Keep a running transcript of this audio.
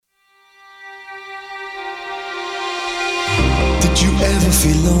Did you ever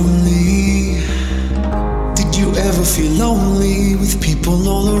feel lonely? Did you ever feel lonely with people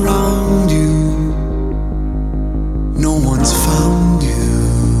all around you? No one's found you.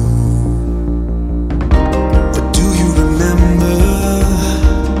 But do you remember?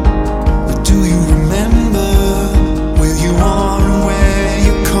 But do you remember where you are and where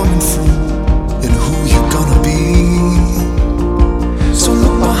you're coming from and who you're gonna be? So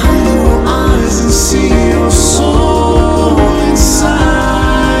look behind your eyes and see your soul inside.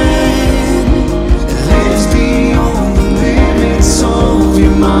 It lives beyond the limits of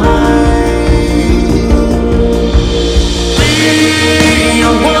your mind.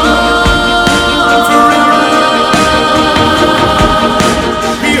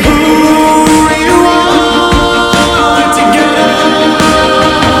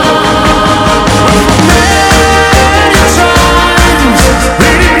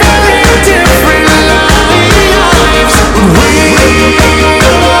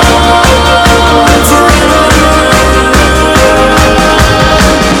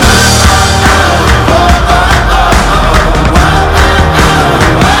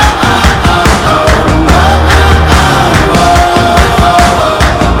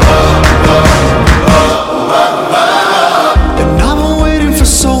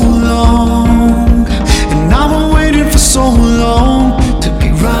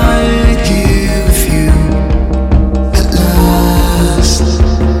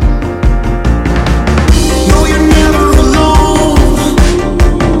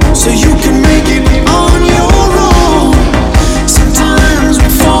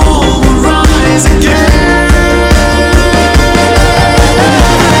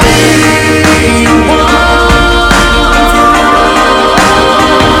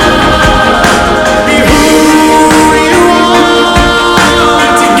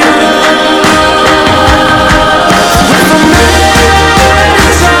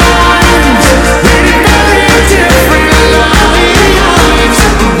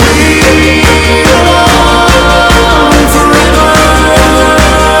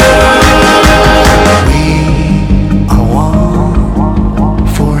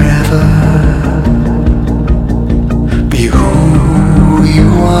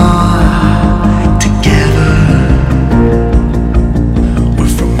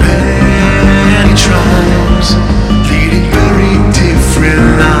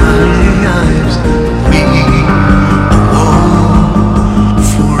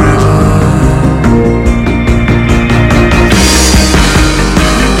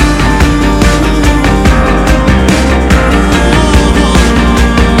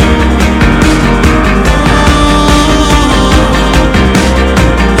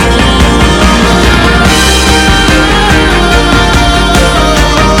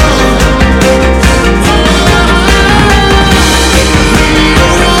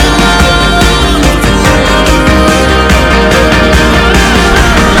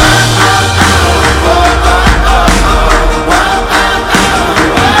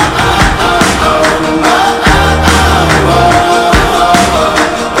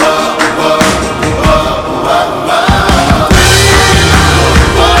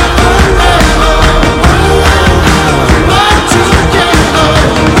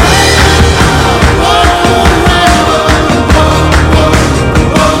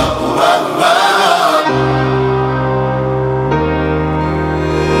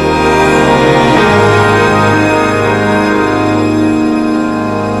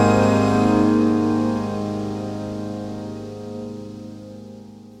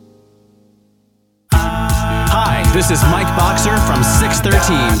 This is Mike Boxer from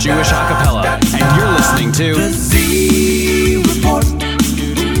 613 Jewish Acapella, and you're listening to The Z Report.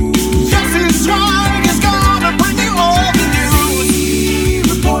 Jesse's swag is gonna bring you all the news. Z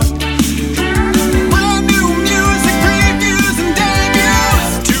Report. Brand new music, previews, and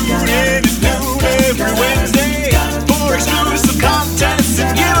debuts. Tune in at noon every Wednesday for exclusive contests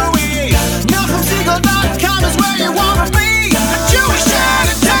and giveaways. NachumSegal.com is where you wanna be. The Jewish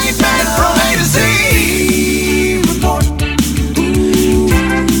entertainment from A to Z.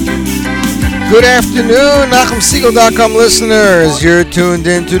 Good afternoon, NachumSegal.com listeners. You're tuned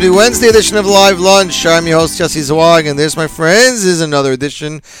in to the Wednesday edition of Live Lunch. I'm your host, Jesse Zawag, and this, my friends, is another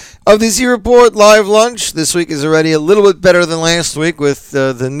edition of the Z Report Live Lunch. This week is already a little bit better than last week with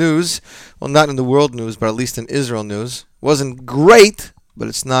the news. Well, not in the world news, but at least in Israel news. Wasn't great, but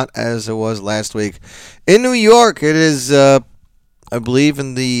it's not as it was last week. In New York, it is, I believe,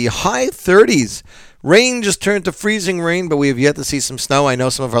 in the high 30s Rain just turned to freezing rain, but we have yet to see some snow. I know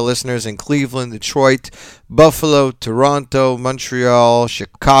some of our listeners in Cleveland, Detroit, Buffalo, Toronto, Montreal,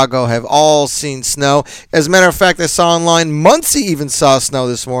 Chicago have all seen snow. As a matter of fact, I saw online Muncie even saw snow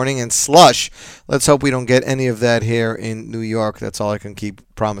this morning and slush. Let's hope we don't get any of that here in New York. That's all I can keep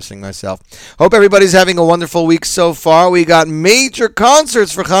promising myself. Hope everybody's having a wonderful week so far. We got major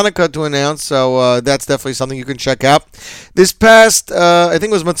concerts for Hanukkah to announce, so that's definitely something you can check out. This past, I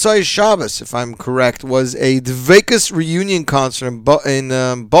think it was Motzai Shabbos, if I'm correct, was a Dveikus reunion concert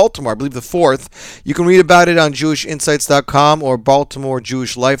in Baltimore, I believe the 4th. You can read about it on JewishInsights.com or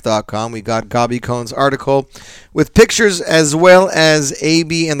BaltimoreJewishLife.com. We got Gabi Cohn's article with pictures as well as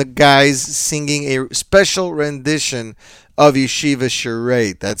A.B. and the guys singing a special rendition of Yeshiva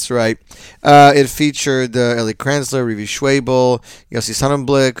Charade. That's right. It featured Eli Kranzler, Rivi Schwebel, Yossi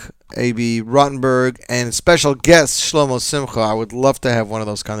Sonnenblick, A.B. Rottenberg, and special guest Shlomo Simcha. I would love to have one of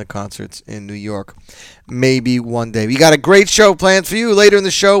those kind of concerts in New York. Maybe one day. We got a great show planned for you. Later in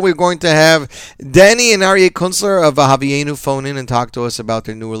the show, we're going to have Danny and Aryeh Kunstler of Vahavienu phone in and talk to us about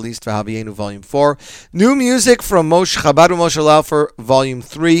their new release, Vahavienu Volume 4. New music from Moshe Chabad Moshe Laufer Volume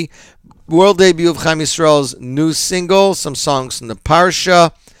 3. World debut of Chaim Yisrael's new single, some songs from the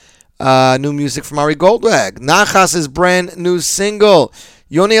Parsha, new music from Ari Goldwag, Nachas's brand new single,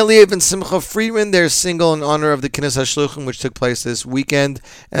 Yoni Aliyev and Simcha Friedman, their single in honor of the Kines HaShluchim, which took place this weekend,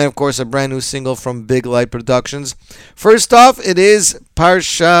 and of course a brand new single from Big Light Productions. First off, it is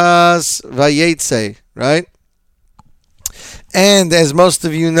Parshas Vayetze, right? And as most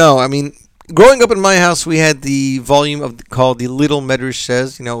of you know, I mean, growing up in my house, we had the volume called The Little Medrash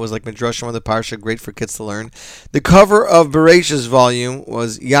Says. You know, it was like Midrashim on the Parsha, great for kids to learn. The cover of Beresh's volume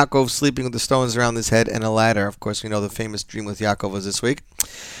was Yaakov sleeping with the stones around his head and a ladder. Of course, we know the famous dream with Yaakov was this week.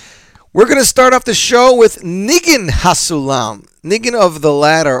 We're going to start off the show with Niggin Hasulam, Niggin of the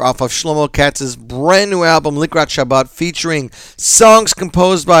Ladder, off of Shlomo Katz's brand new album, Likrat Shabbat, featuring songs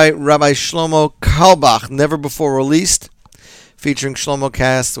composed by Rabbi Shlomo Kalbach, never before released. Featuring Shlomo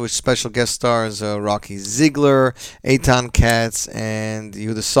Katz with special guest stars Rocky Ziegler, Eitan Katz, and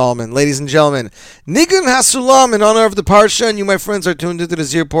Yehuda Solomon. Ladies and gentlemen, Nigun Hasulam in honor of the Parsha, and you, my friends, are tuned into the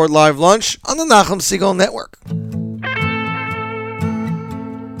Z Report Live Lunch on the Nachum Segal Network.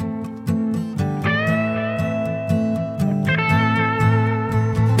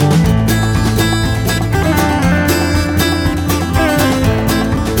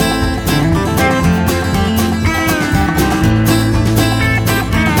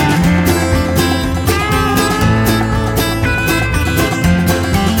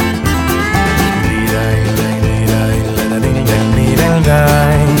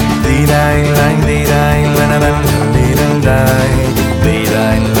 Dee-dang, lang, dee-dang, la-la-la.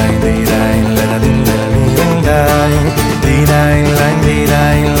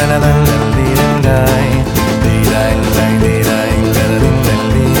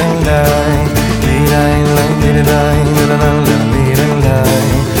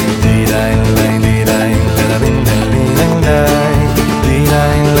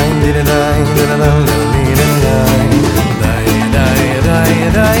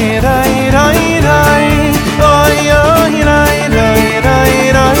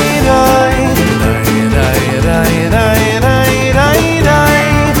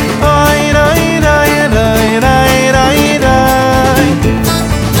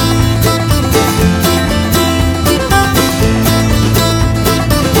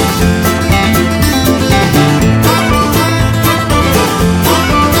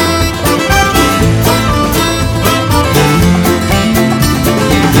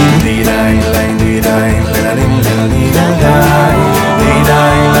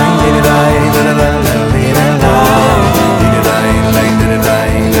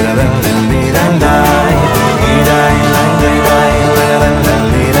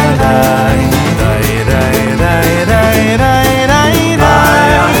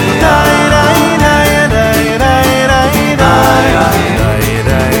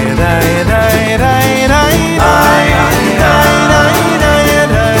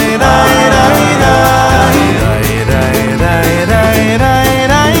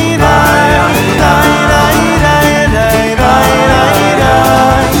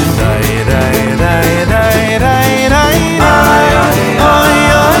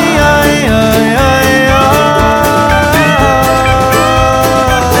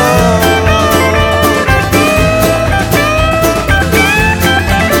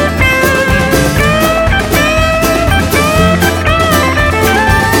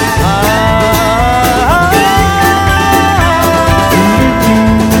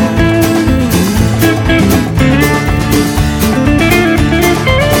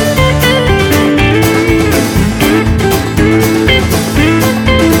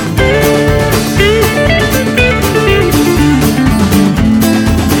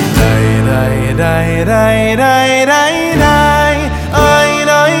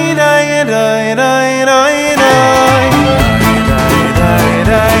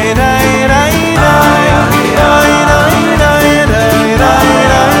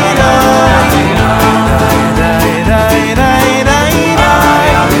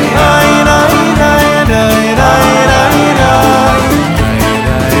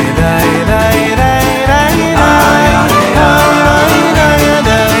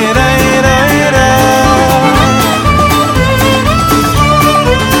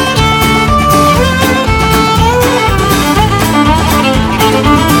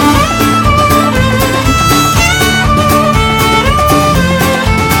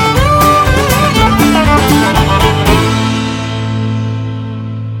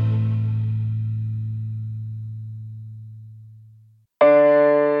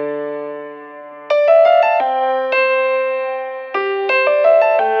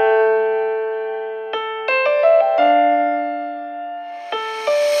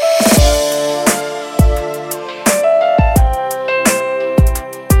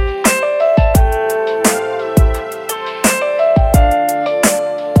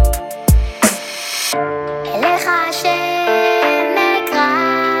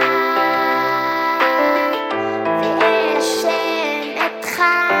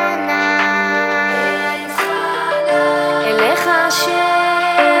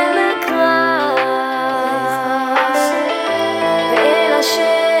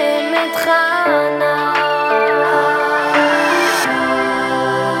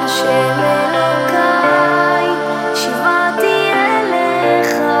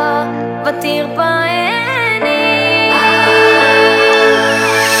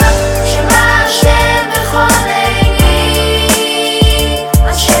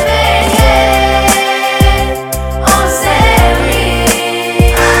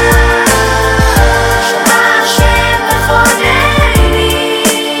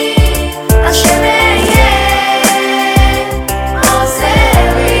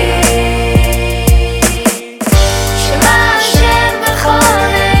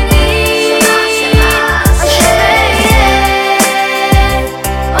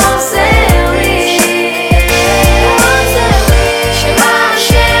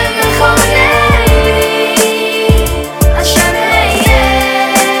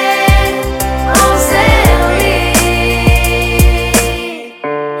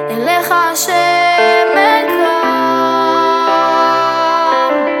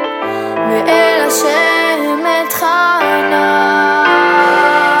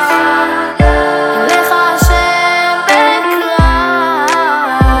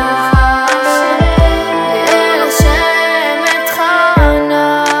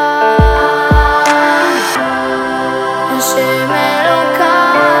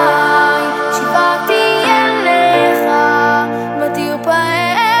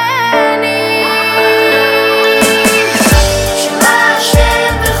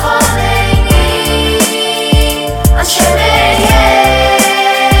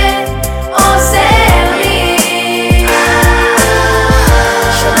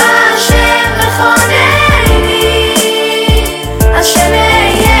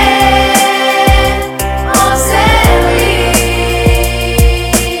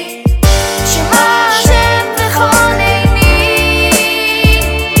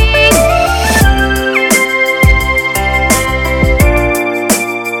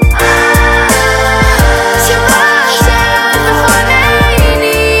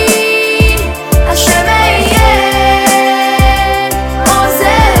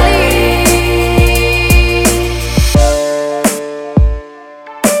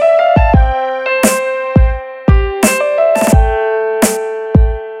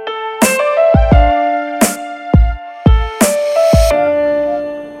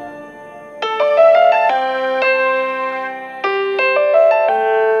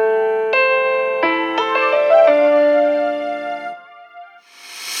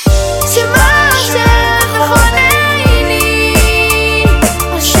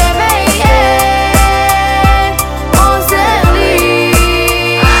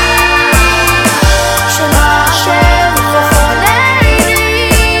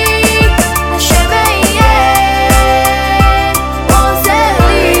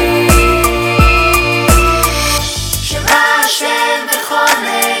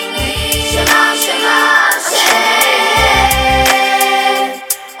 Shema, Shema, Hashem,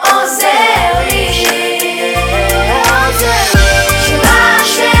 Ozer.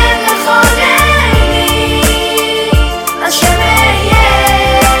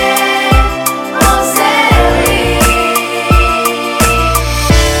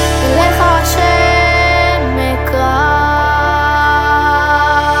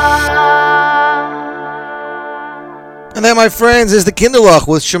 And that, my friends, is the Kinderluch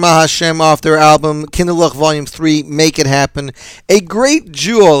with Shema Hashem off their album Kinderluch Volume 3, Make It Happen. A great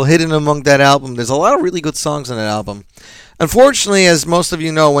jewel hidden among that album. There's a lot of really good songs on that album. Unfortunately, as most of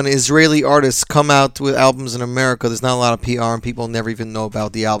you know, when Israeli artists come out with albums in America, there's not a lot of PR and people never even know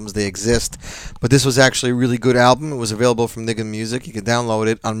about the albums. They exist. But this was actually a really good album. It was available from Nigun Music. You can download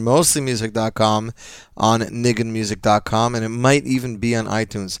it on mostlymusic.com, on nigunmusic.com, and it might even be on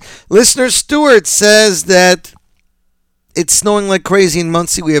iTunes. Listener Stewart says that it's snowing like crazy in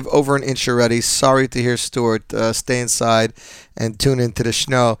Muncie. We have over an inch already. Sorry to hear, Stuart. Stay inside and tune into the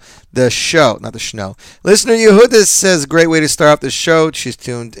show. Not the snow. Listener Yehudis says, great way to start off the show. She's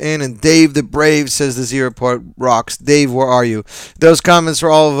tuned in. And Dave the Brave says, the Z Report rocks. Dave, where are you? Those comments are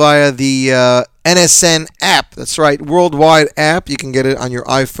all via the NSN app. That's right, worldwide app. You can get it on your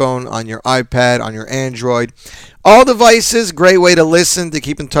iPhone, on your iPad, on your Android. All devices, great way to listen, to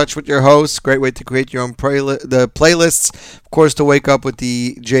keep in touch with your hosts, great way to create your own playlists, of course, to wake up with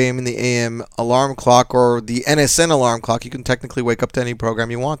the JM and the AM alarm clock or the NSN alarm clock. You can technically wake up to any program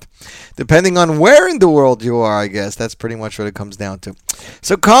you want, depending on where in the world you are, I guess. That's pretty much what it comes down to.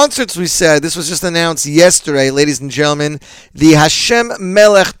 So concerts, we said, this was just announced yesterday, ladies and gentlemen, the Hashem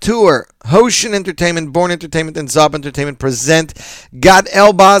Melech Tour. Hoshin Entertainment, Born Entertainment, and Zab Entertainment present Gad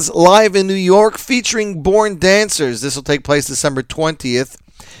Elbaz live in New York featuring Born Dancers. This will take place December 20th,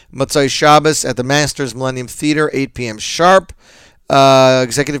 Motzai Shabbos at the Masters Millennium Theater, 8 p.m. sharp.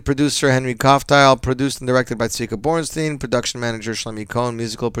 Executive producer Henry Kofteil, produced and directed by Tzvika Bornstein, production manager Shlomi Cohen,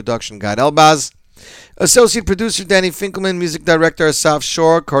 musical production Gad Elbaz. Associate producer Danny Finkelman, music director Asaf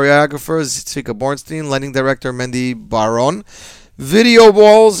Shor, choreographer Tzvika Bornstein, lighting director Mendy Baron. Video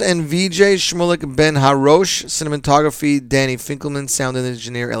walls and VJ Shmulik Ben Harosh, cinematography Danny Finkelman, sound and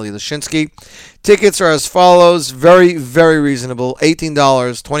engineer Eli Lashinsky. Tickets are as follows, very, very reasonable: $18,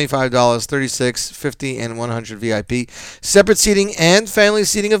 $25, $36, $50, and $100 VIP. Separate seating and family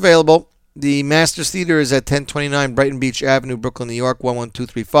seating available. The Masters Theater is at 1029 Brighton Beach Avenue, Brooklyn, New York,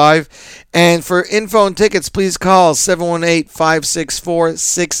 11235. And for info and tickets, please call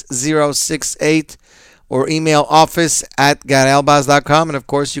 718-564-6068. or email office@gadelbaz.com. And, of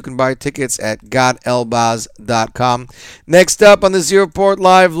course, you can buy tickets at gadelbaz.com. Next up on the Z Report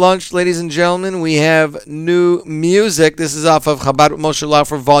Live Lunch, ladies and gentlemen, we have new music. This is off of Chabad Moshe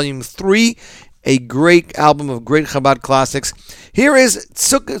Laufer Volume 3, a great album of great Chabad classics. Here is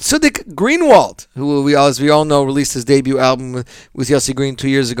Tzudik Greenwald, who, as we all know, released his debut album with Yossi Green 2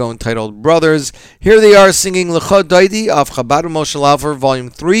 years ago entitled Brothers. Here they are singing L'cha Daidi off Chabad Moshe Laufer Volume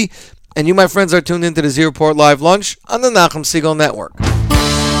 3. And you, my friends, are tuned into the Z Report Live Lunch on the Nachum Segal Network.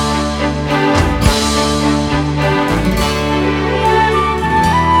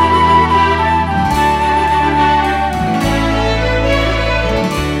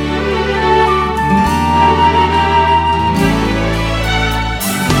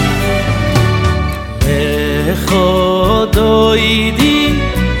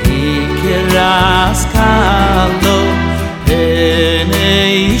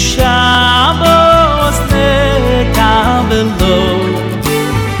 Shabbos nekabelo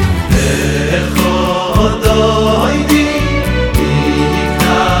Echodoidi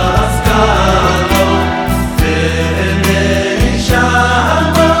iknas kalo Bnei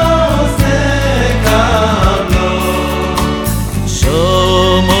Shabbos nekabelo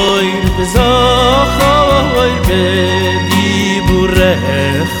Shomoir bezochoir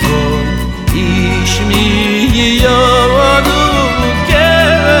bediburecho Ishmi yodu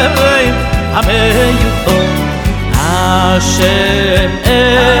Ameyuchom Hashem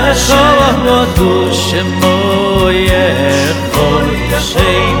Echad Shemo Yechol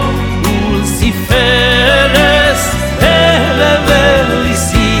Shem Uziferes Elevel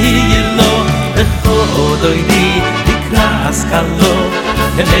Isiyilo Echodoidi Ikras Kalo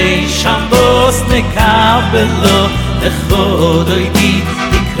Bnei Shabbos nekabelo Echodoidi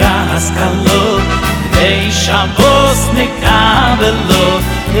Ikras Kalo Bnei Shabbos nekabelo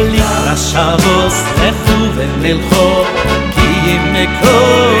Likra Shabbos lechu v'nilcho Ki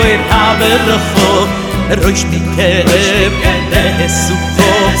mekoir habercho Rosh mikeb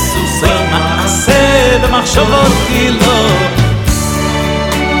le'esufo Zoi ma'aseh b'machshavot kilo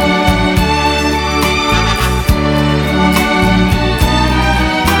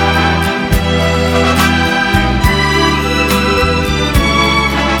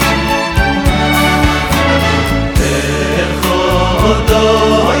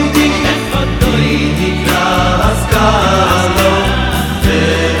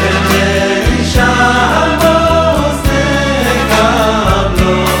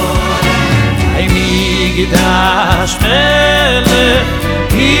Melech,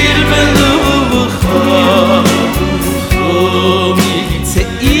 Ir Belucho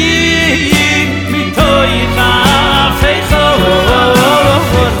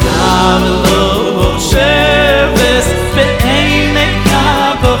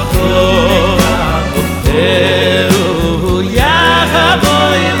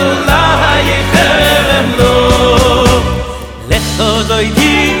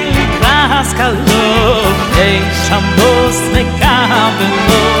di likras kalo ei shambos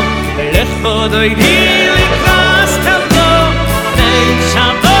nekavelo lechodoy di likras kalo ei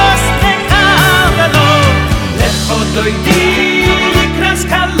shambos nekavelo lechodoy di likras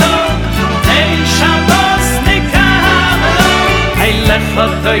kalo ei shambos nekavelo ei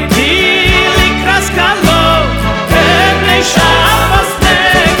lechodoy di likras kalo ei shambos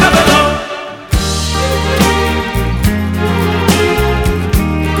nekavelo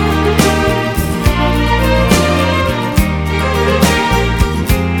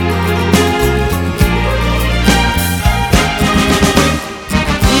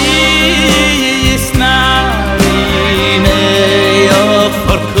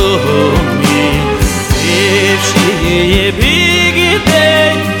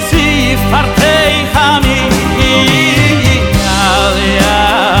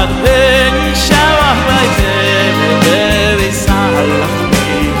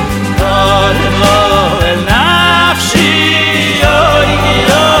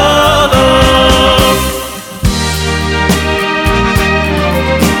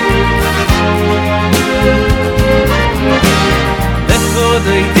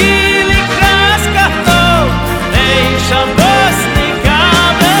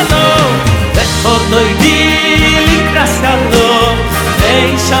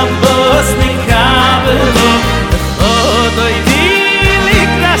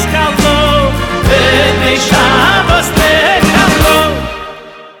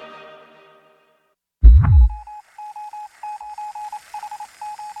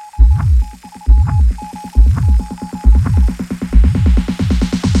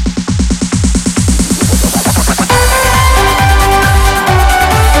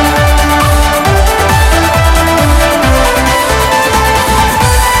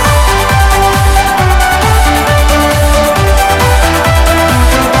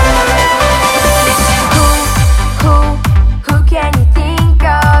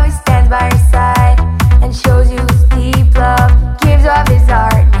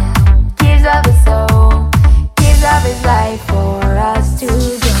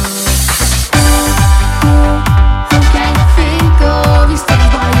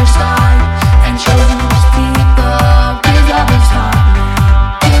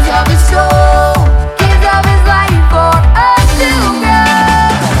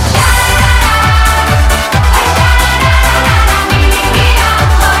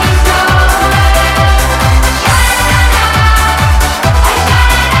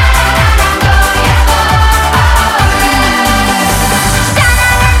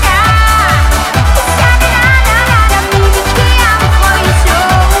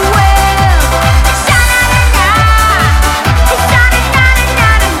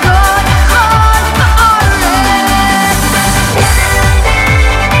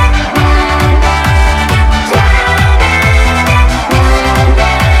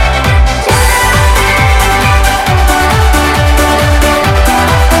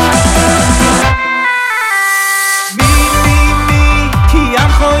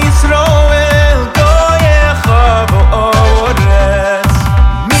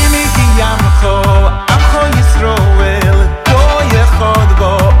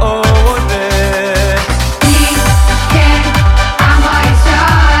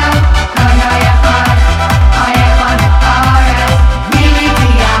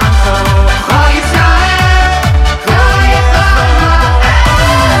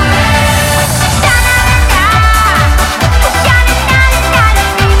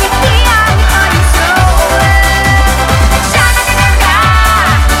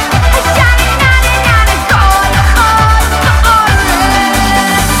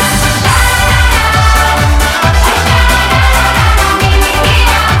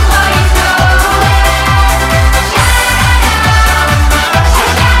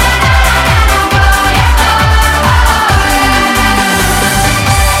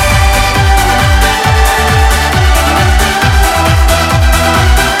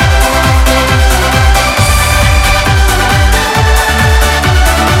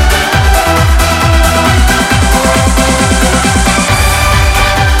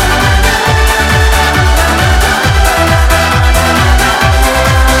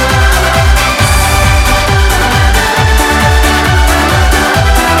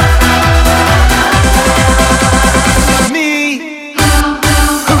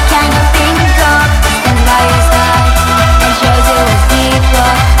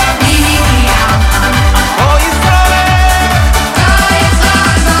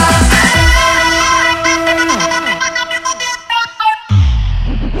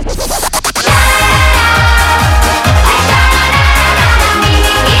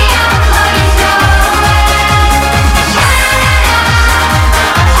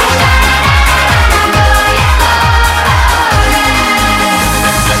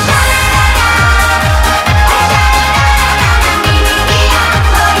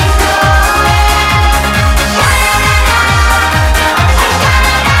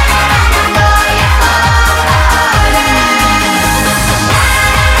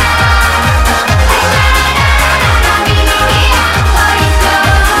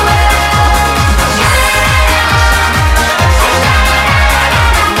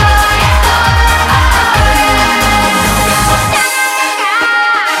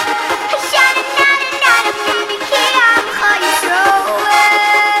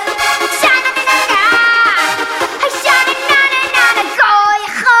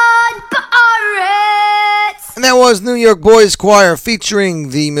that was New York Boys Choir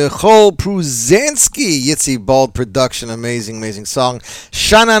featuring the Michal Pruzansky Yitzi Bald production. Amazing, amazing song.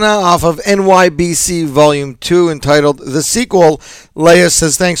 Shanana off of NYBC Volume 2 entitled The Sequel. Leah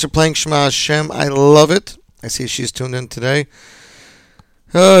says, thanks for playing Shema Hashem. I love it. I see she's tuned in today.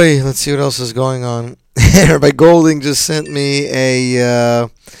 Oh, let's see what else is going on. Rabbi Golding just sent me a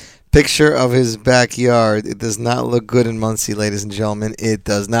picture of his backyard. It does not look good in Muncie, ladies and gentlemen. It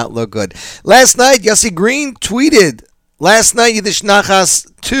does not look good. Last night, Yossi Green tweeted, last night, Yiddish Nachas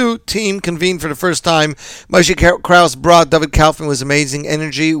 2 team convened for the first time. Moshe Krauss brought David Kaufman was amazing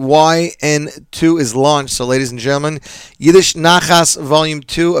energy. YN2 is launched. So, ladies and gentlemen, Yiddish Nachas Volume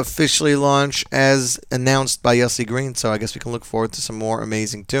 2 officially launched as announced by Yossi Green. So, I guess we can look forward to some more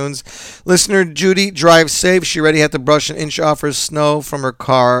amazing tunes. Listener Judy drives safe. She already had to brush an inch off her snow from her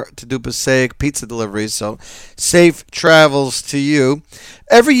car to do Passaic pizza deliveries. So, safe travels to you.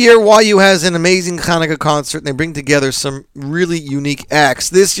 Every year, YU has an amazing Hanukkah concert, and they bring together some really unique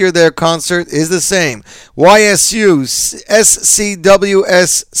acts. This year, their concert is the same. YSU, SCWSC,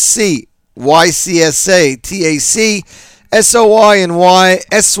 YCSA, TAC, SOY, and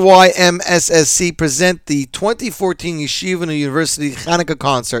SYMSSC present the 2014 Yeshiva University Hanukkah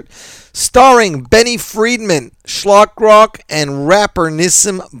concert, starring Benny Friedman, Schlock Rock, and rapper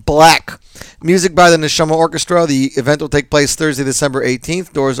Nissim Black. Music by the Neshama Orchestra. The event will take place Thursday, December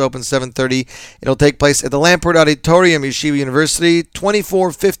 18th. Doors open 7:30. It'll take place at the Lamport Auditorium, Yeshiva University,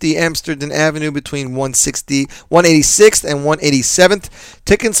 2450 Amsterdam Avenue between 186th and 187th.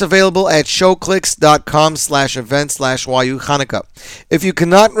 Tickets available at showclicks.com/event/YU Hanukkah. If you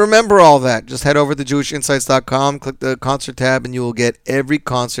cannot remember all that, just head over to JewishInsights.com, click the concert tab, and you will get every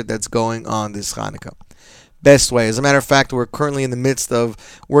concert that's going on this Hanukkah. Best way. As a matter of fact, we're currently in the midst of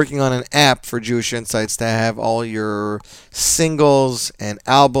working on an app for Jewish Insights to have all your singles and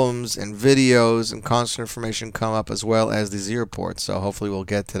albums and videos and concert information come up, as well as the Z Report. So hopefully we'll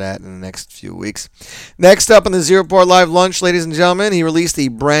get to that in the next few weeks. Next up on the Z Report Live Lunch, ladies and gentlemen, he released a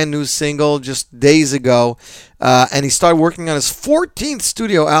brand new single just days ago. And he started working on his 14th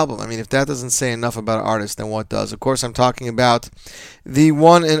studio album. I mean, if that doesn't say enough about an artist, then what does? Of course, I'm talking about the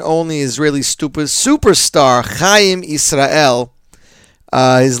one and only Israeli superstar, Chaim Israel.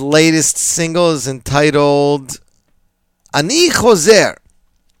 His latest single is entitled Ani Chozer.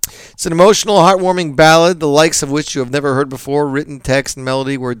 It's an emotional, heartwarming ballad, the likes of which you have never heard before. Written text and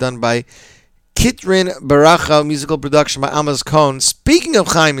melody were done by Kitrin Baracha, musical production by Amos Cohn. Speaking of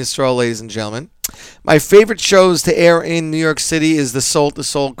Chaim Israel, ladies and gentlemen, my favorite shows to air in New York City is the Soul to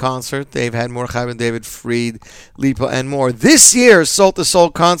Soul concert. They've had Mordechai Ben David, Fried, Lipa, and more. This year's Soul to Soul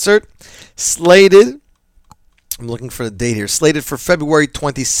concert, slated, I'm looking for the date here, slated for February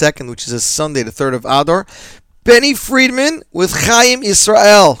 22nd, which is a Sunday, the 3rd of Adar. Benny Friedman with Chaim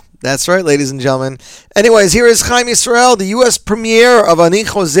Israel. That's right, ladies and gentlemen. Anyways, here is Chaim Israel, the U.S. premiere of Ani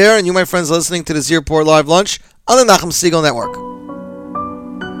Chozer, and you, my friends, listening to the Z Report Live Lunch on the Nachum Segal Network.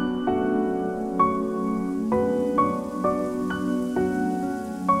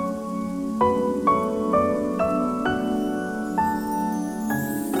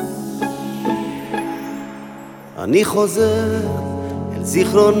 אני חוזר אל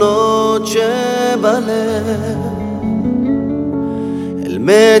זיכרונות שבלב, אל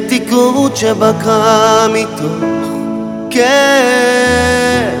מתיקות שבקעה מתוך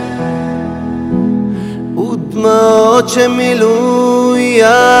כאב, ודמעות שמילאו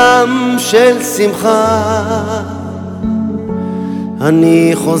ים של שמחה.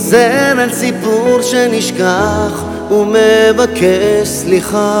 אני חוזר אל סיפור שנשכח ומבקש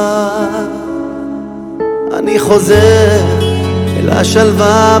סליחה. אני חוזר אל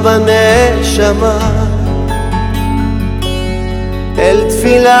השלווה בנשמה, אל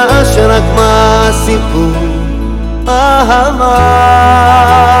תפילה שרקמה סיפור אהבה,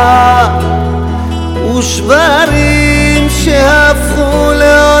 ושברים שהפכו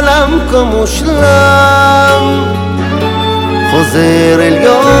לעולם כה מושלם. חוזר אל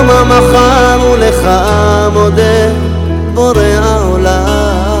יום המחר ולך מודה בורא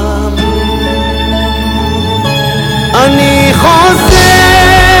העולם. אני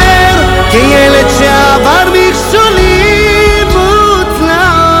חוזר כילד שעבר מכשולים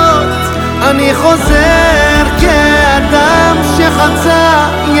ותלאות, אני חוזר כאדם שחצה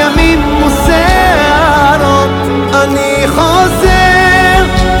ימים וסערות, אני חוזר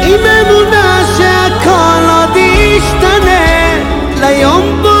עם אמונה שהכל עוד ישתנה,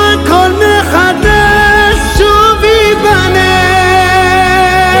 ליום בו הכל מחדש שוב ייבנה.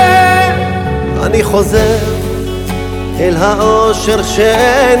 אני חוזר אל האושר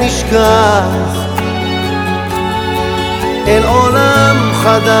שנשכח, אל עולם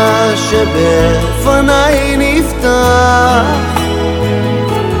חדש שבפניי נפתח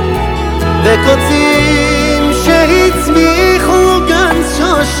וקוצים שהצמיחו גן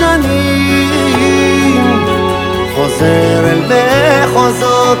שושנים חוזר אל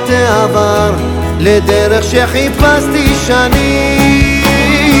מחוזות העבר לדרך שחיפשתי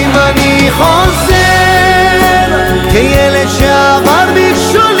שנים אני חוזר כילד שעבר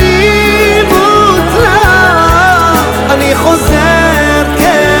מכשולים מוצלח אני חוזר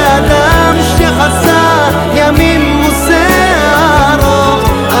כאדם שחסה ימים וסערות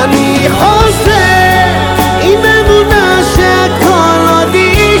אני חוזר עם אמונה שהכל עוד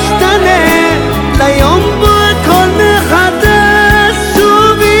ישתנה ליום בו הכל מחדש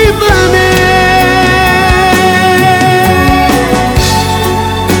שוב ייבנה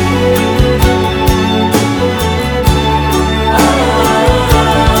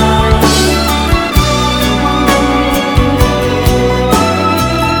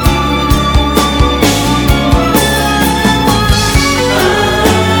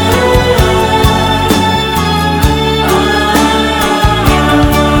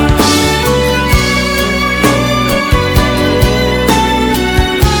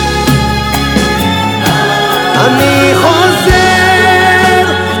אני חוזר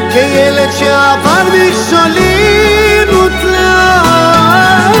כילד שעבר מכשולים מוצלח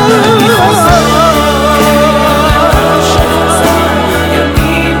אני חוזר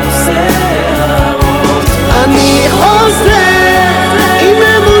אני חוזר עם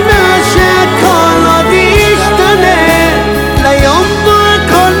אמונה שהכל עוד ישתנה ליום בו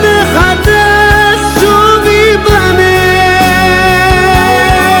הכל מחדש שוב ייבנה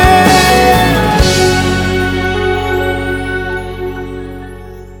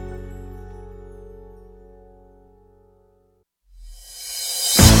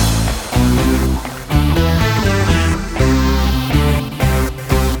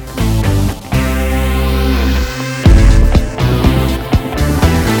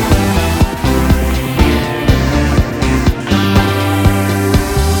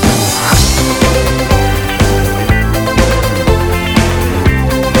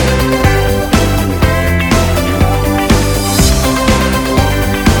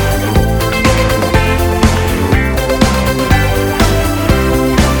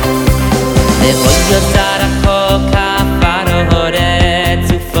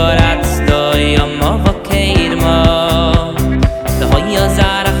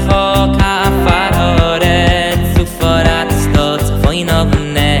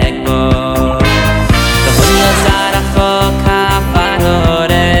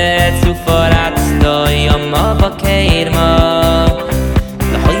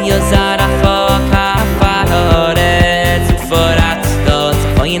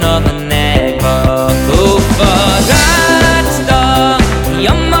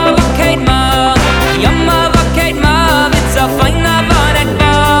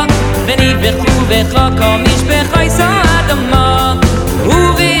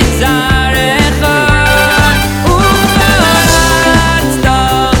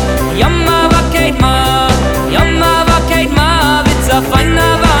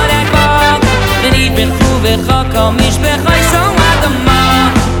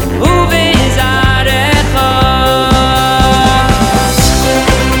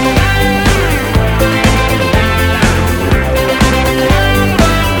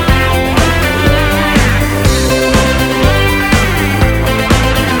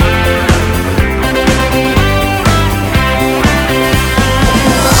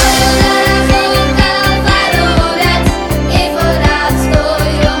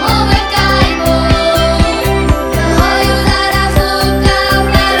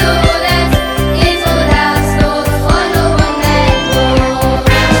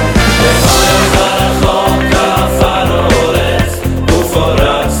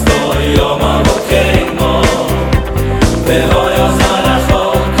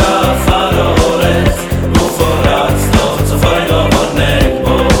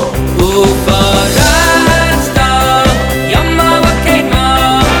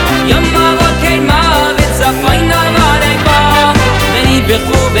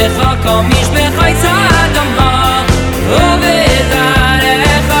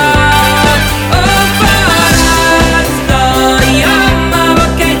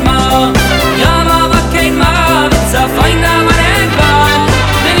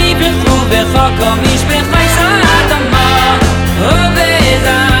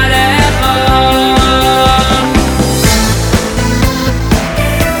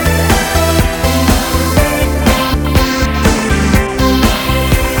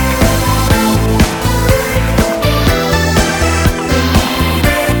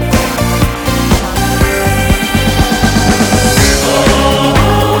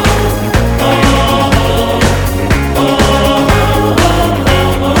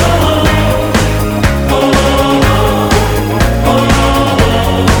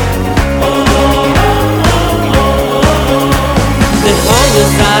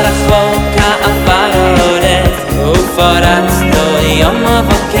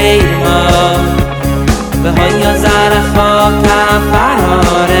keimo Behoya zaracha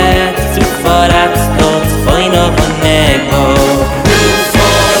kafaret Zufarat tot foino vanego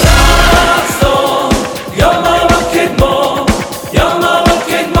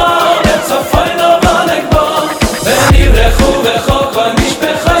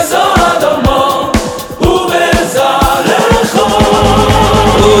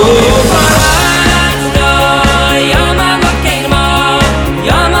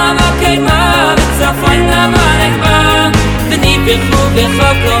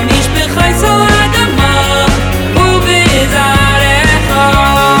וחוקו משפחי זו אדמה ובזרעך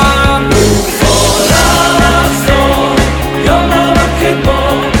פורסו יום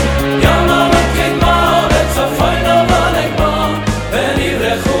המקדמו יום המקדמו וצפוינו ונגמו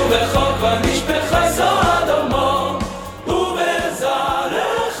ונברחו בחוקו משפחי זו אדמה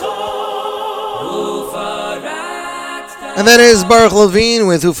ובזרעך And that is Baruch Levine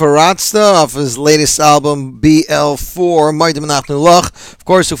with Ufaratzta off his latest album BL4, Maidim Nachnu Lach. Of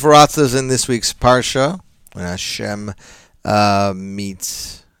course, Ufaratzta is in this week's Parsha when Hashem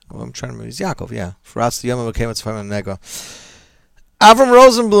meets. Well, I'm trying to remember. It's Yaakov, yeah. Ufaratzta Yom HaVakem Tzfayim Nego. Avram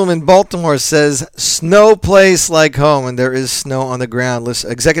Rosenblum in Baltimore says, "Snow place like home," and there is snow on the ground.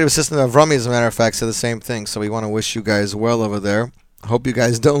 Executive Assistant of Rami, as a matter of fact, said the same thing. So we want to wish you guys well over there. Hope you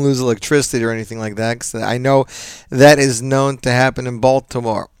guys don't lose electricity or anything like that, because I know that is known to happen in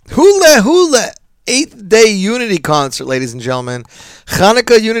Baltimore. Hula Hula, 8th Day Unity Concert, ladies and gentlemen.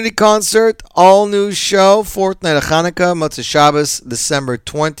 Hanukkah Unity Concert, all new show, 4th night of Hanukkah, Motzei Shabbos, December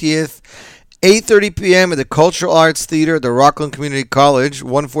 20th. 8:30 p.m. at the Cultural Arts Theater at the Rockland Community College,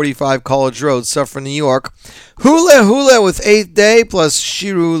 145 College Road, Suffern, New York. Hula Hula with 8th Day plus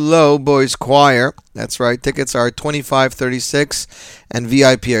Shiru Lo Boys Choir. That's right. Tickets are $25.36 and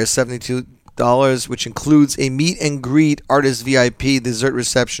VIP are $72, which includes a meet and greet, artist VIP, dessert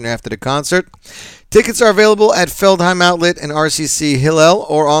reception after the concert. Tickets are available at Feldheim Outlet and RCC Hillel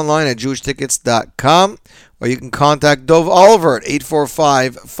or online at jewishtickets.com. Or you can contact Dov Oliver at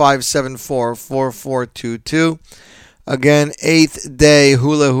 845-574-4422. Again, 8th Day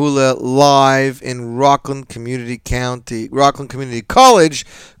Hula Hula live in Rockland Community College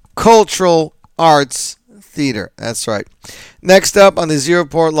Cultural Arts Theater. That's right. Next up on the Zero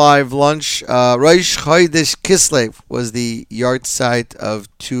Port Live lunch, Rosh Chodesh Kislev was the yard site of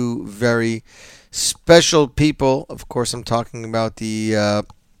two very special people. Of course, I'm talking about the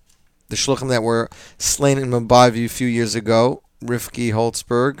shluchim that were slain in Mumbai a few years ago, Rivki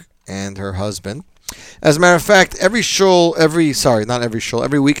Holtzberg and her husband. As a matter of fact, every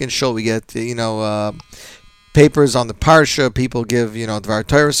weekend shul we get, papers on the parsha. People give, Dvar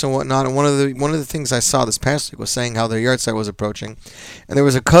Torah and whatnot. And one of the things I saw this past week was saying how their yard site was approaching, and there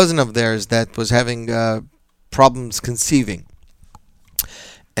was a cousin of theirs that was having problems conceiving.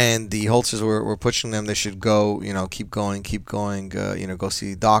 And the Holtzers were pushing them. They should go, keep going, go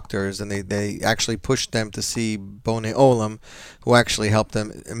see doctors. And they actually pushed them to see Bonei Olam, who actually helped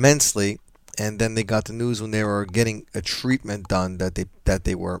them immensely. And then they got the news when they were getting a treatment done that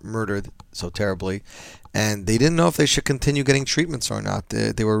they were murdered so terribly. And they didn't know if they should continue getting treatments or not.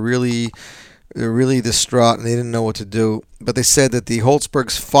 They were really distraught, and they didn't know what to do. But they said that the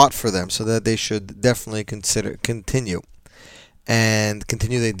Holtzbergs fought for them so that they should definitely continue. And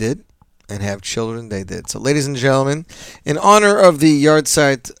continue they did, and have children they did. So, ladies and gentlemen, in honor of the yard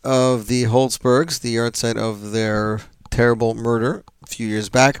site of the Holtzbergs, the yard site of their terrible murder a few years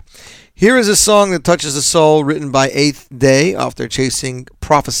back, here is a song that touches the soul, written by 8th Day off their Chasing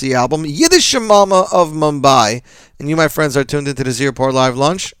Prophecy album, Yiddish Mama of Mumbai. And you, my friends, are tuned into the Z Report Live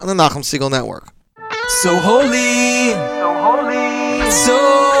Lunch on the Nachum Segal Network. So holy, so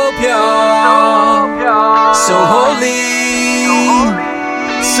pure, so holy.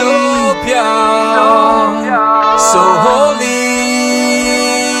 So pure, so holy.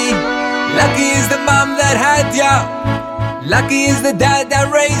 Lucky is the mom that had ya. Lucky is the dad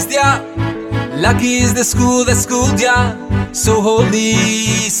that raised ya. Lucky is the school that schooled ya. So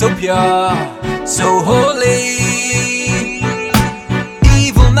holy, so pure, so holy.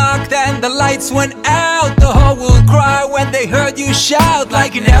 Evil knocked and the lights went out. The whole world cried when they heard you shout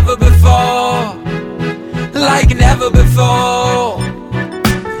like never before, like never before.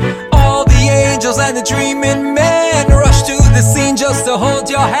 All the angels and the dreaming men rush to the scene just to hold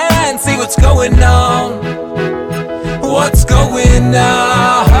your hand. See what's going on, what's going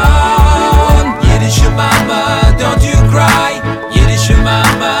on. Yiddish mama, don't you cry. Yiddish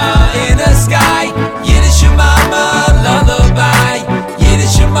mama in the sky. Yiddish mama lullaby.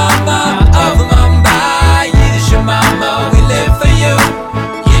 Yiddish mama of Mumbai. Yiddish mama, we live for you.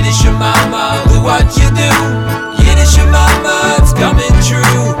 Yiddish mama, do what you do. Yiddish mama, it's coming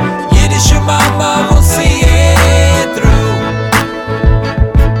true.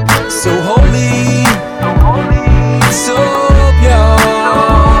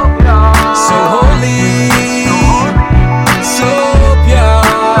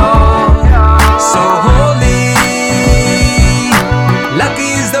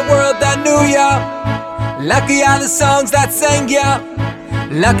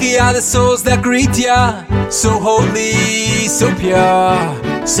 Lucky are the souls that greet ya, so holy, so pure,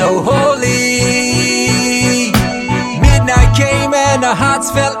 so holy. Midnight came and our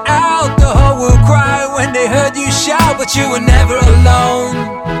hearts fell out. The whole world cried when they heard you shout, but you were never alone.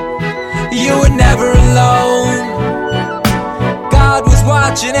 You were never alone. God was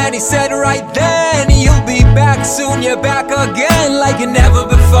watching and he said right then, you'll be back soon, you're back again, like never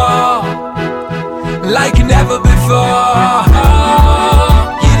before, like never before.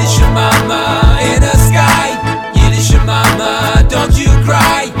 Yiddish mama in the sky, Yiddish mama, don't you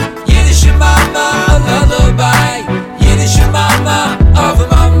cry, Yiddish mama, a lullaby, Yiddish mama of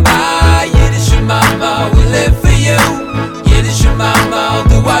Mumbai, Yiddish mama, we live for you, Yiddish mama,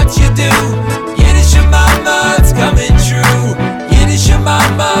 do what you do, Yiddish mama, it's coming true, Yiddish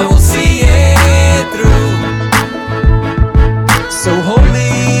mama, we'll see it through. So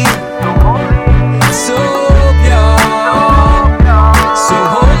holy, so pure,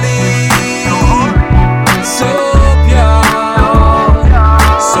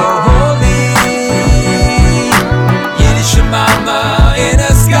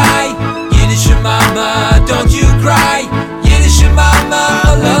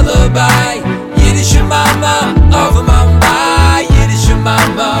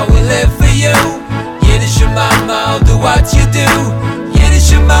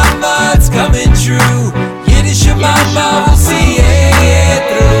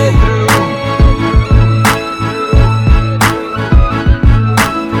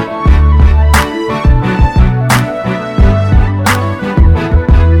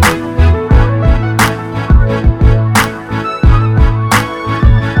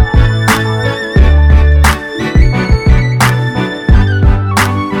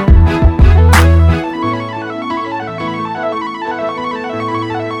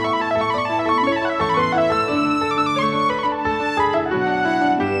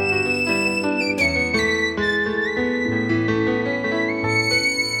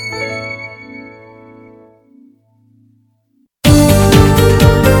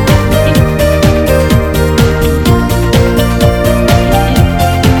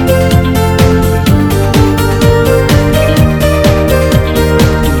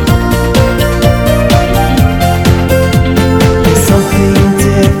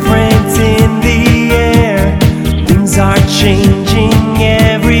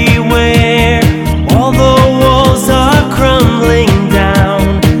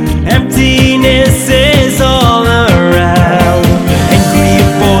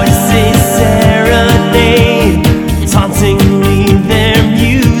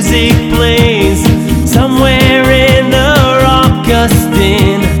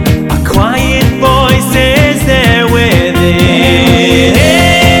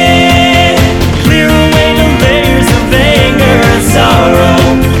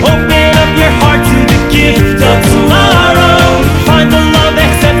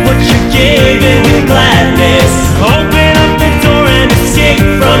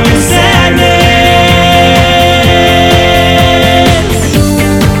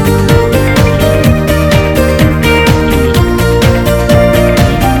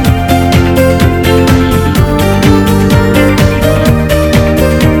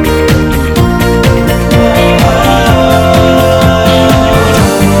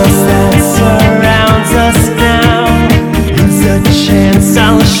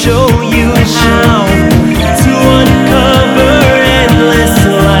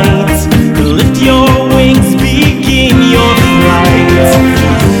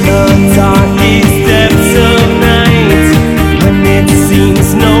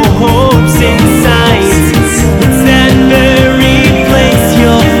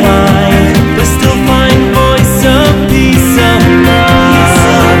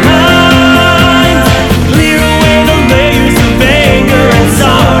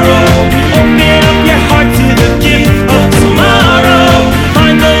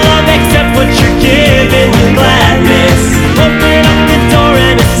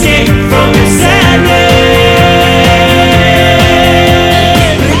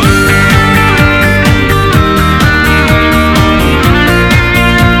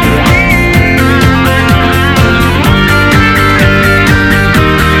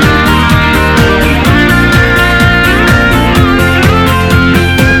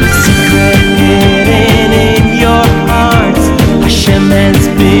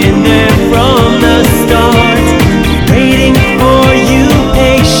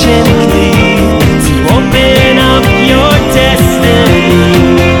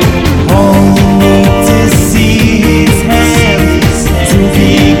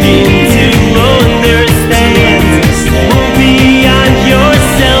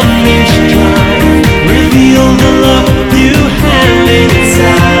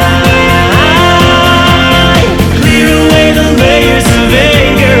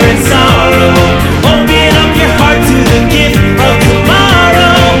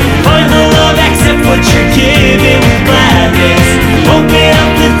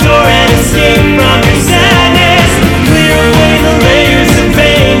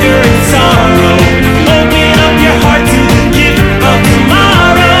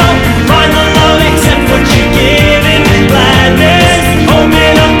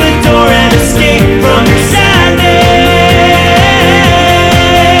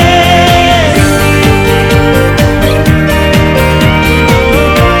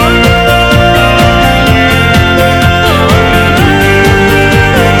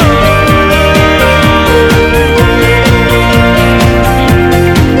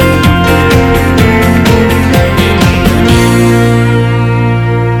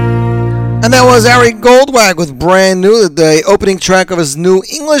 was Ari Goldwag with Brand New, the opening track of his new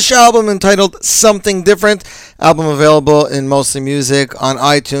English album entitled Something Different. Album available in Mostly Music, on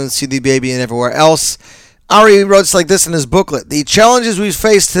iTunes, CD Baby, and everywhere else. Ari wrote like this in his booklet: "The challenges we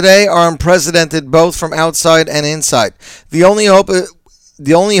face today are unprecedented, both from outside and inside. The only hope is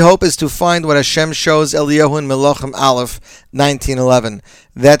to find what Hashem shows Eliyahu in Melachim Aleph 1911.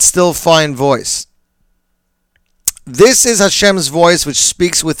 That still fine voice. This is Hashem's voice which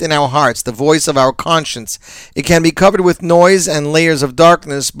speaks within our hearts, the voice of our conscience. It can be covered with noise and layers of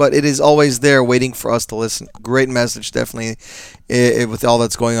darkness, but it is always there waiting for us to listen." Great message, definitely, with all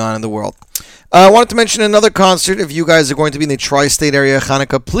that's going on in the world. I wanted to mention another concert. If you guys are going to be in the tri-state area,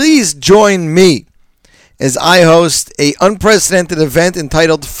 Hanukkah, please join me as I host a unprecedented event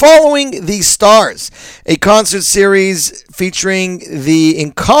entitled Following the Stars, a concert series featuring the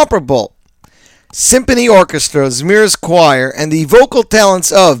incomparable Symphony Orchestra, Zmiris Choir, and the vocal talents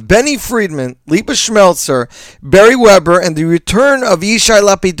of Benny Friedman, Lipa Schmelzer, Barry Weber, and the return of Yishai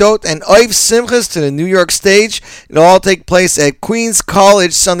Lapidot and Oiv Simchas to the New York stage. It'll all take place at Queens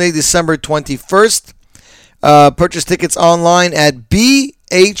College Sunday, December 21st. Purchase tickets online at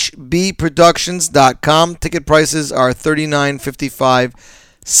bhbproductions.com. Ticket prices are $39.55,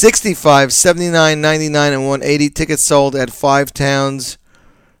 $65, $79.99, and $180. Tickets sold at Five Towns,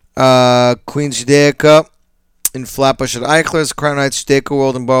 Queens Judaica in Flatbush at Eichler's, Crown Heights Judaica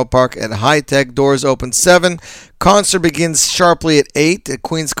World in Borough Park at High Tech. Doors open 7. Concert begins sharply at 8 at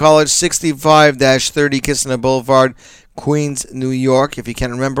Queens College, 65-30 Kissena Boulevard, Queens, New York. If you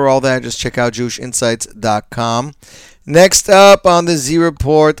can't remember all that, just check out JewishInsights.com. Next up on the Z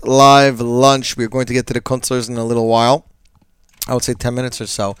Report Live Lunch, we're going to get to the concerts in a little while. I would say 10 minutes or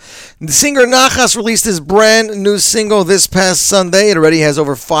so. The singer Nachas released his brand new single this past Sunday. It already has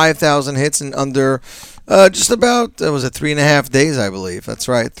over 5,000 hits in under just about, was it 3.5 days, I believe. That's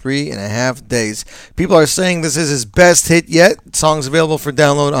right, 3.5 days. People are saying this is his best hit yet. The song's available for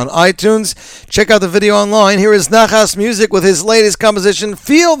download on iTunes. Check out the video online. Here is Nachas Music with his latest composition,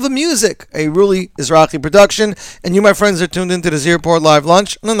 Feel the Music, a Ruli Izrahi production. And you, my friends, are tuned into the Z Report Live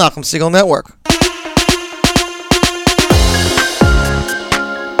Lunch on the Nachum Segal Network.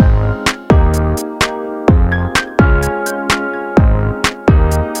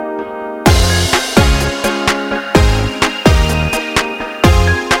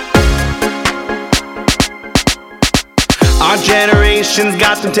 Our generation's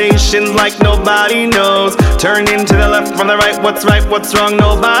got temptations like nobody knows. Turn into the left, from the right, what's wrong,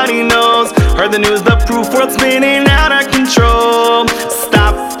 nobody knows. Heard the news, the proof, world's spinning out of control.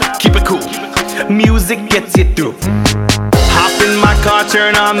 Stop, keep it cool, music gets you through. Hop in my car,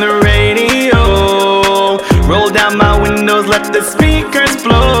 turn on the radio. Roll down my windows, let the speakers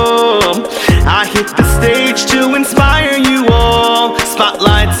blow. I hit the stage to inspire you all.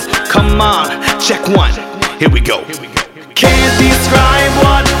 Spotlights, come on, check one, here we go. Can't describe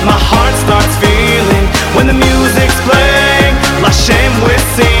what my heart starts feeling when the music's playing. Lashem, we're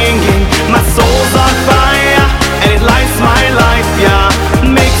singing. My soul's on fire and it lights my life, yeah.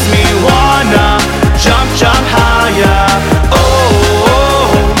 Makes me wanna jump, jump higher.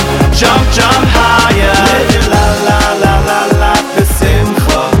 Oh, jump, jump higher. Live your la la la la la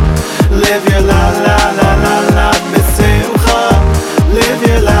b'simcha. Live your la la la la la b'simcha. Live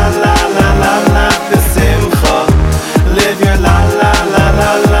your la la la la la b'simcha. Live your la la la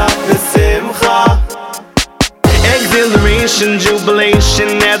la la b'simcha. Exhilaration,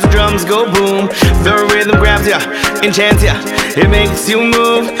 jubilation as the drums go boom. The rhythm grabs ya, enchants ya, it makes you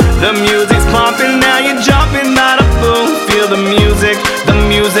move. The music's pumping, now you're jumping, bada boom. Feel the music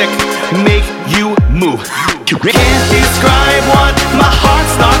make you move. Can't describe what my heart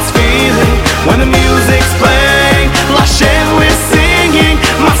starts feeling when the music's playing. Lashem, we're singing.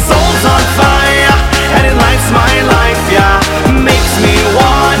 My soul's on fire and it lights my life, yeah. Makes me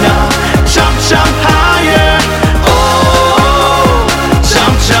wanna jump, jump higher. Oh,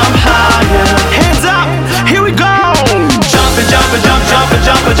 jump, jump higher. Hands up, here we go. Jumping, jumping, jump, jumping,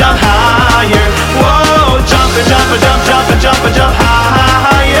 jumping, jump higher. Whoa, jumping, jumping, jump, jumping, jumping, jump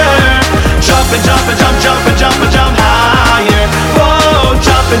higher. Jumping, jumping, jump, jumping, jumping, jump higher. Whoa,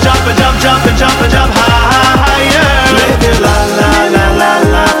 jumping, jumping, jump, jumping, jumping, jump higher. Live your la la la la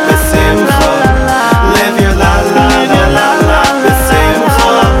la b'simcha. Live your la la la la la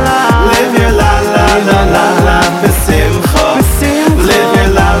b'simcha. Live your la la la la la b'simcha. Live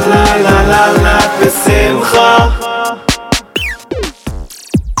your la la la la la b'simcha.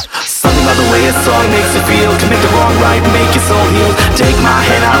 Something about the way a song makes you feel. Can make the wrong right, make your soul heal. Take my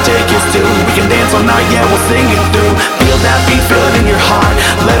hand, I'll take yours too. We can dance all night, yeah, we'll sing it through. Feel that beat, feel it in your heart.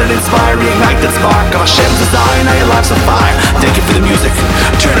 Let it inspire, reignite that spark. Of Hashem's desire, now your life's on fire. Thank you for the music,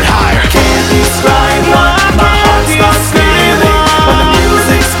 turn it higher. Can't describe what my heart starts feeling when the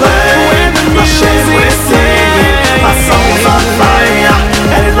music's playing. Hashem, we're singing. My soul's on fire,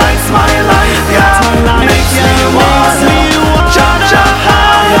 and it lights my life, yeah. Makes me wanna jump, jump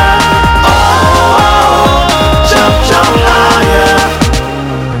higher. Oh, jump, jump higher.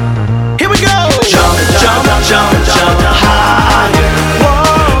 Here we go. Jump, jump, jump, jump higher.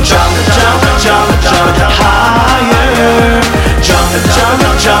 Jump, jump, jump, jump higher. Jump, jump,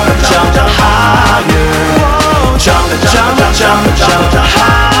 jump, jump higher. Jump, jump, jump, jump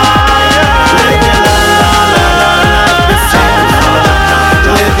higher. Live your la la la la la.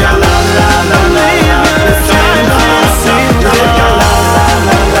 Live your la la la la la. Live your la la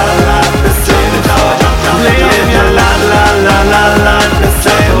la la la. Live your la la la la la.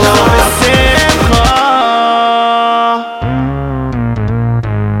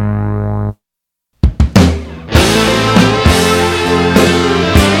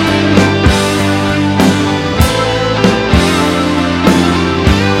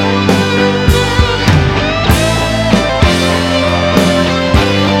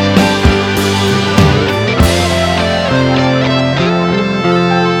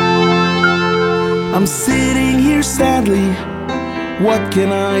 I'm sitting here sadly, what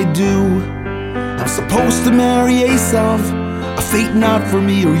can I do? I'm supposed to marry Esav, a fate not for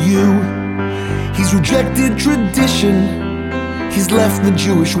me or you. He's rejected tradition, he's left the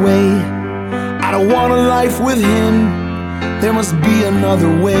Jewish way. I don't want a life with him, there must be another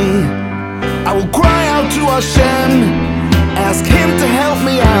way. I will cry out to Hashem, ask him to help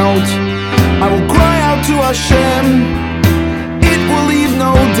me out. I will cry out to Hashem, it will leave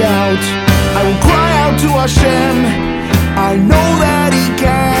no doubt. I will cry out to Hashem, I know that He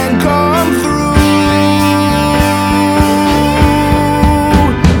can come through.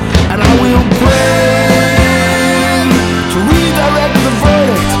 And I will pray to redirect the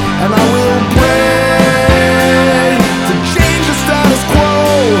verdict. And I will pray to change the status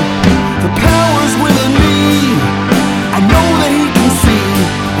quo. The power's within me, I know that He can see.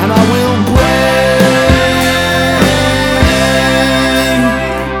 And I will pray.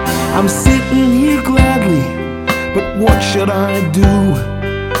 I'm sitting here gladly, but what should I do?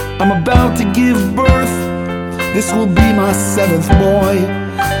 I'm about to give birth, this will be my 7th boy.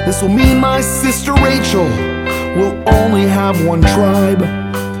 This will mean my sister Rachel will only have one tribe.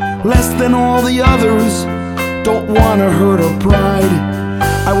 Less than all the others, don't wanna hurt her pride.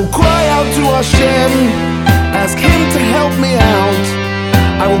 I will cry out to Hashem, ask him to help me out.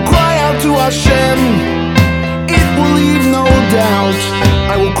 I will cry out to Hashem, it will leave no doubt.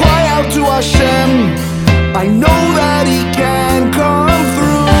 I will cry out to Hashem, I know that He can come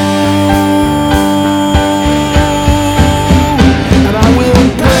through. And I will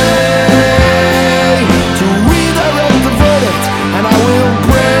pray to redirect the verdict. And I will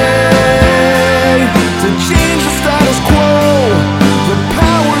pray to change the status quo. The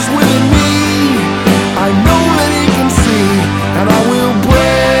power's within me, I know that He can see. And I will pray.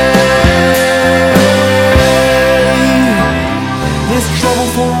 There's trouble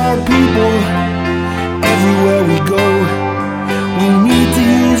for our people everywhere we go. We need to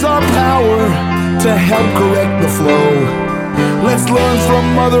use our power to help correct the flow. Let's learn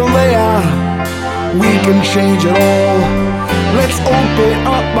from Mother Leah, we can change it all. Let's open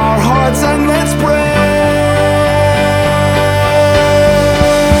up our hearts and let's pray.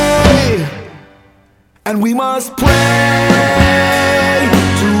 And we must pray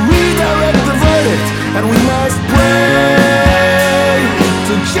to redirect the verdict. And we must pray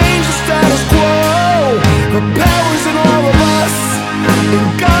to change the status quo. The power's in all of us, in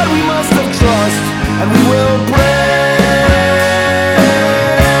God we must have trust. And we will pray.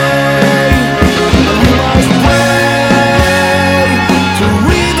 And we must pray to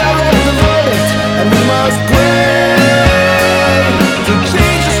redirect the verdict. And we must pray to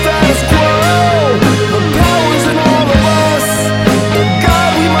change the status quo. The power's in all of us, in God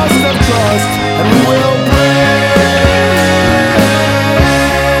we must have trust. And we will pray.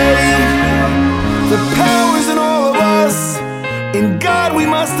 The power's in all of us, in God we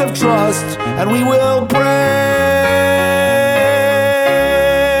must have trust. And we will pray.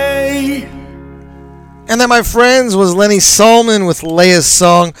 And that, my friends, was Lenny Solomon with Leah's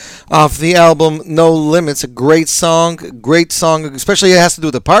song off the album No Limits. A great song, especially it has to do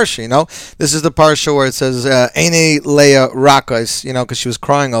with the Parsha, you know. This is the Parsha where it says, Eine Leah Rakos, you know, because she was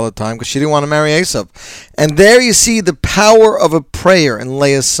crying all the time because she didn't want to marry Esav. And there you see the power of a prayer in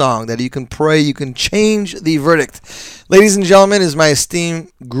Leah's song, that you can pray, you can change the verdict. Ladies and gentlemen, it is my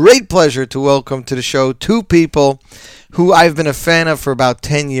esteemed great pleasure to welcome to the show two people who I've been a fan of for about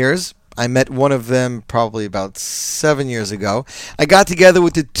 10 years. I met one of them probably about 7 years ago. I got together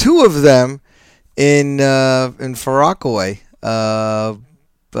with the two of them in Far Rockaway. I'm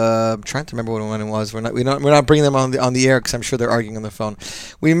trying to remember when it was. We're not bringing them on the air because I'm sure they're arguing on the phone.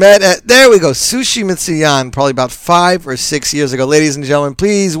 We met at, there we go, Sushi Mitsuyan, probably about 5 or 6 years ago. Ladies and gentlemen,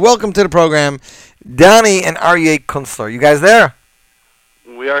 please welcome to the program Donnie and Aryeh Kunstler. You guys there?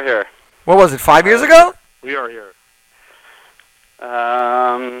 We are here. What was it, 5 years ago? We are here.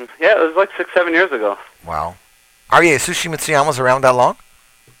 Yeah, it was like 6-7 years ago. Wow. Aryeh, Sushi Mitsuyan was around that long?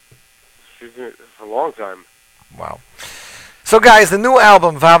 It's a long time. Wow. So guys, the new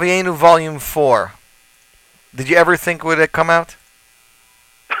album, Vavienu Volume 4, did you ever think would it come out?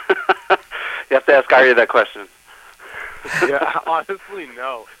 You have to ask Aryeh that question. Yeah, honestly,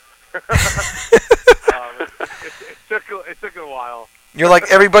 no. It took a while. You're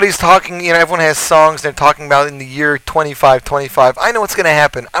like, everybody's talking, everyone has songs, they're talking about in the year 25. I know what's going to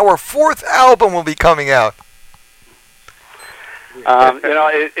happen. Our 4th album will be coming out.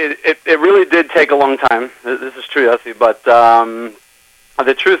 It really did take a long time. This is true, Yossi, but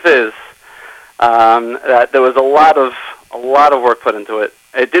the truth is that there was a lot of work put into it.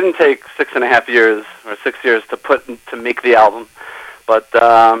 It didn't take 6.5 years or 6 years to make the album, but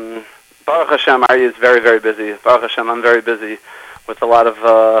Baruch Hashem, Aryeh is very, very busy. Baruch Hashem, I'm very busy with a lot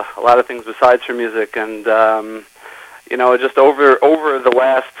of things besides for music, and just over the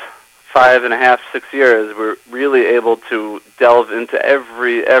last 5.5, 6 years, we're really able to delve into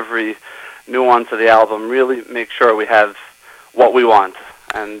every nuance of the album, really make sure we have what we want,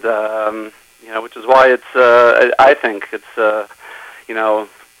 and which is why it's I think it's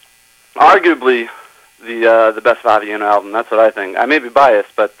arguably the best Vavienu album. That's what I think. I may be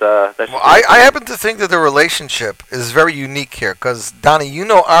biased, but I happen to think that the relationship is very unique here, because Donnie, you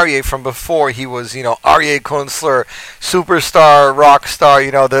know Aryeh from before. He was, Aryeh Kunstler, superstar, rock star,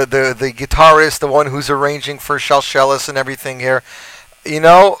 the guitarist, the one who's arranging for Shalshelis and everything here.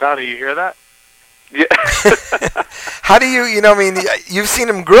 Donnie, you hear that? Yeah. How do you, you've seen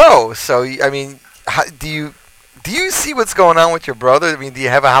him grow, so, how, do you see what's going on with your brother? Do you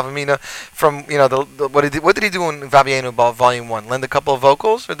have a Havamina from, what did he do in Vavienu Volume 1? Lend a couple of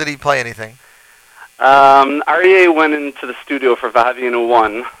vocals, or did he play anything? Aryeh went into the studio for Vavienu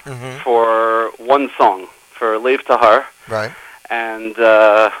 1 for one song, for Lev Tahar. Right. And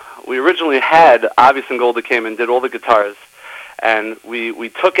we originally had Avi Singolda came and did all the guitars, and we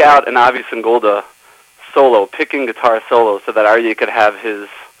took out an Avi Singolda solo, picking guitar solo, so that Aryeh could have his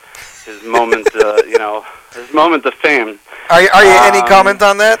moment, his moment of fame. Are you any comment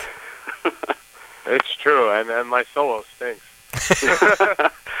on that? It's true, and my solo stinks.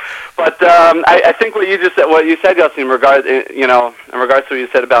 But I think what you said, Yossi, in regards to what you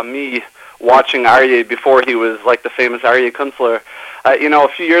said about me watching Aryeh before he was like the famous Aryeh Kunstler. A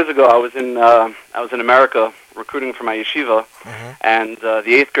few years ago, I was in America recruiting for my yeshiva, and the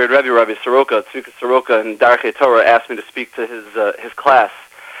 8th grade Rebbe, Rabbi Soroka, Tzvika Soroka, and Darchei Torah asked me to speak to his class.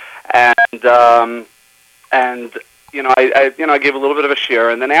 And I gave a little bit of a share,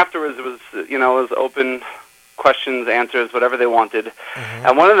 and then afterwards it was open questions, answers, whatever they wanted.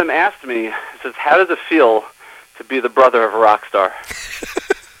 And one of them asked me, he says, "How does it feel to be the brother of a rock star?"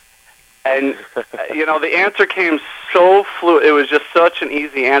 And the answer came so fluid. It was just such an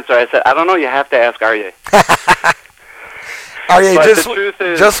easy answer. I said, "I don't know. You have to ask Aryeh."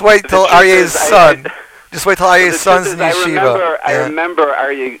 Aryeh, just wait till Aryeh's son. Just wait till Aryeh's son's in yeshiva. I remember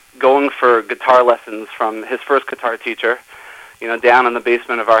Aryeh going for guitar lessons from his first guitar teacher, down in the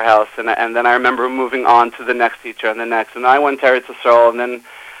basement of our house, and then I remember moving on to the next teacher and the next, and I went to Eretz Yisrael, and then,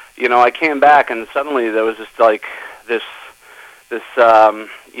 I came back, and suddenly there was just like this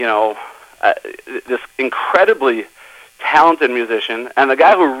incredibly talented musician, and the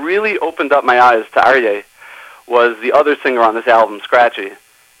guy who really opened up my eyes to Aryeh was the other singer on this album, Scratchy.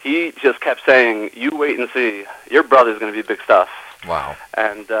 He just kept saying, "You wait and see. Your brother's going to be big stuff." Wow.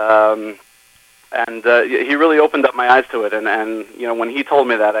 And he really opened up my eyes to it. And when he told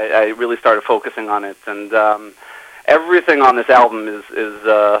me that, I really started focusing on it. And everything on this album is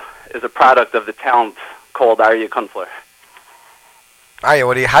a product of the talent called Aryeh Kunstler.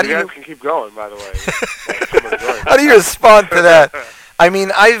 Aryeh, how do you can keep going, by the way. How do you respond to that? I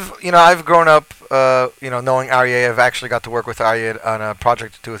mean, I've grown up, knowing Aryeh. I've actually got to work with Aryeh on a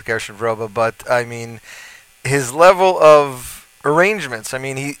project to do with Gershon Vroba, but I mean, his level of arrangements. I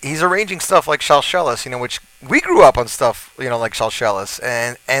mean, he's arranging stuff like Shalshelis, which we grew up on stuff, like Shalshelis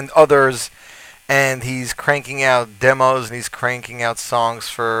and others, and he's cranking out demos and he's cranking out songs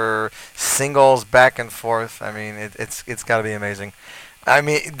for singles back and forth. I mean, it's got to be amazing. I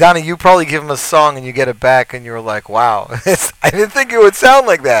mean, Donnie, you probably give him a song and you get it back and you're like, wow, I didn't think it would sound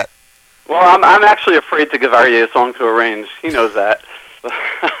like that. Well, I'm actually afraid to give Aryeh a song to arrange. He knows that.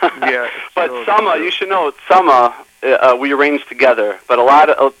 Yeah. But Sama, you should know, Sama, we arranged together. But a lot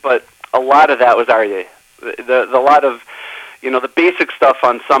of that was Aryeh. The lot of, the basic stuff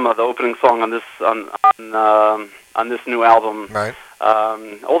on Sama, the opening song on this new album. Right.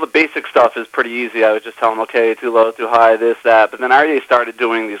 All the basic stuff is pretty easy. I would just tell him, okay, too low, too high, this, that. But then Aryeh started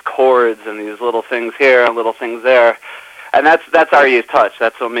doing these chords and these little things here and little things there. And that's Aryeh's touch.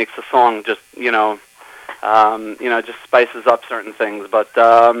 That's what makes the song just, just spices up certain things. But,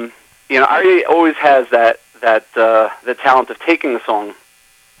 Aryeh always has the talent of taking a song,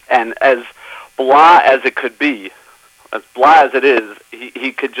 and as blah as it could be, as blah as it is,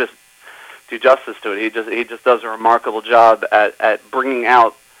 he could just do justice to it. He just does a remarkable job at bringing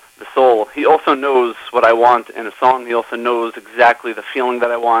out the soul. He also knows what I want in a song. He also knows exactly the feeling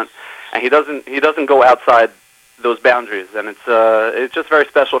that I want, and he doesn't go outside those boundaries. And it's just very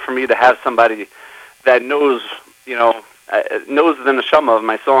special for me to have somebody that knows the neshama of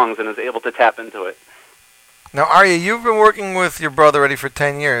my songs and is able to tap into it. Now, Aryeh, you've been working with your brother already for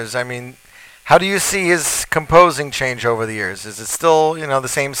 10 years. I mean, how do you see his composing change over the years? Is it still, the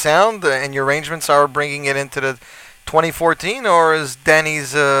same sound and your arrangements are bringing it into the 2014, or is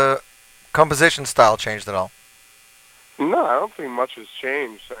Danny's composition style changed at all? No, I don't think much has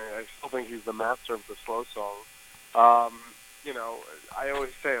changed. I still think he's the master of the slow song. I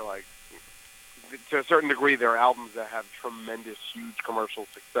always say, like, to a certain degree, there are albums that have tremendous, huge commercial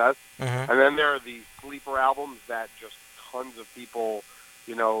success. Mm-hmm. And then there are the sleeper albums that just tons of people,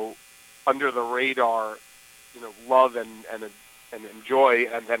 under the radar, love and enjoy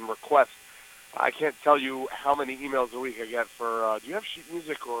and then request. I can't tell you how many emails a week I get for, do you have sheet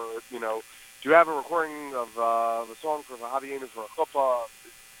music, or, do you have a recording of the song for Vahavienu for a chuppah,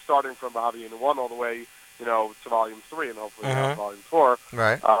 starting from Vahavienu 1 all the way, to Volume 3 and hopefully Volume 4.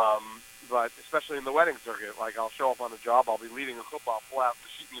 Right. But especially in the wedding circuit, like I'll show up on a job, I'll be leading a chuppah, I'll pull out the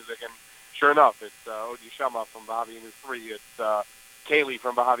sheet music, and sure enough, it's Odi Shama from Vahavienu 3, it's Kaylee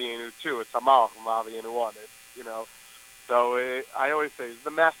from Vahavienu 2, it's Hamal from Vahavienu 1. I always say he's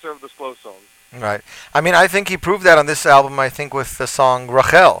the master of the slow songs. Right. I mean, I think he proved that on this album, I think, with the song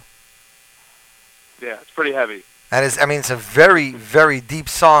Rachel. Yeah, it's pretty heavy. And it's a very, very deep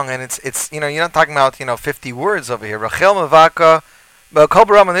song, and it's you're not talking about 50 words over here. Rachel Mevaka, Kol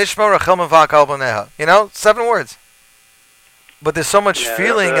Bara Manishma, Rachel Mevaka Al Baneha. 7 words. But there's so much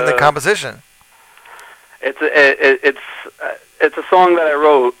feeling in the composition. It's a song that I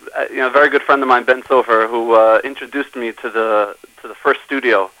wrote. A very good friend of mine, Ben Sofer, who introduced me to the first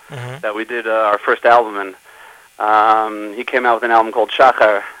studio that we did our first album in. He came out with an album called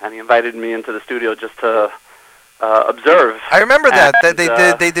Shachar, and he invited me into the studio just to observe. I remember that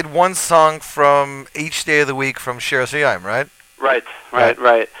they did one song from each day of the week from Shir Hasayim, right? Right.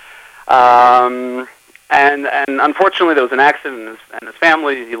 And unfortunately, there was an accident in his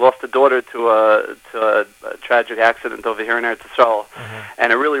family. He lost a daughter to a tragic accident over here in Eretz Yisrael,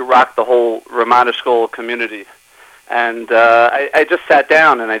 and it really rocked the whole Ramat Eshkol community. And I just sat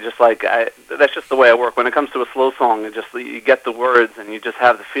down, and that's just the way I work. When it comes to a slow song, you get the words, and you just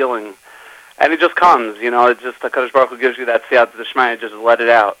have the feeling, and it just comes. It's just HaKadosh Baruch Hu gives you that siyata d'shmaya, just let it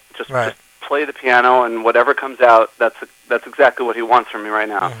out. Just play the piano, and whatever comes out, that's exactly what he wants from me right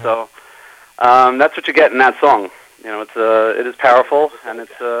now. So that's what you get in that song. It is powerful, and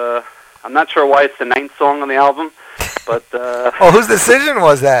I'm not sure why it's the 9th song on the album, but whose decision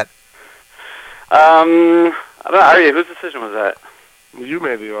was that? I don't know, Aryeh, whose decision was that? You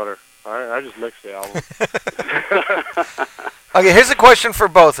made the order. I just mixed the album. Okay, here's a question for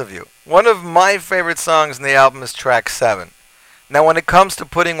both of you. One of my favorite songs in the album is track 7. Now, when it comes to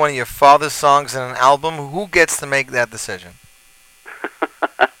putting one of your father's songs in an album, who gets to make that decision?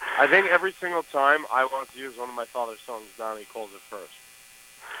 I think every single time I want to use one of my father's songs, Donnie calls it first.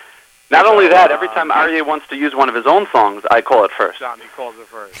 Not only that, every time Aryeh wants to use one of his own songs, I call it first. Donnie calls it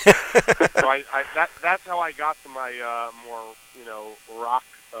first. So that's how I got to my more, rock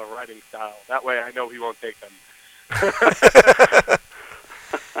writing style. That way I know he won't take them.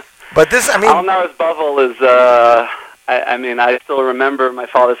 But this, Al Nara's Bavel is, I still remember my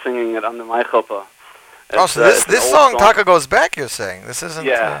father singing it under my chuppah. So this song Taka goes back, you're saying? This isn't...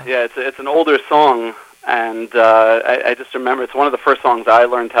 Yeah, it's an older song, and I just remember it's one of the first songs I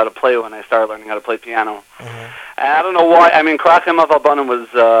learned how to play when I started learning how to play piano. And I don't know why. Krachim Av Albanim was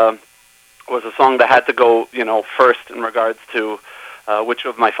a song that had to go, first in regards to which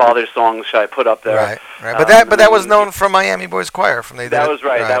of my father's songs should I put up there. Right. But that was known from Miami Boys Choir. That was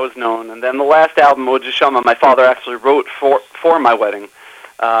right. That was known. And then the last album, Ojishama, my father actually wrote for my wedding.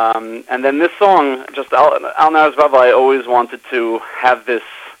 And then this song, just Al Nar's Bavel, I always wanted to have this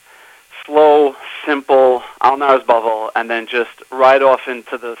slow, simple Al Nar's Bavel, and then just ride off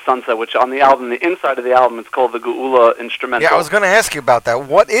into the sunset, which on the album, the inside of the album, it's called the Geula Instrumental. Yeah, I was going to ask you about that.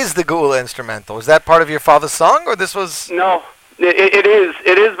 What is the Geula Instrumental? Is that part of your father's song, or this was... No, it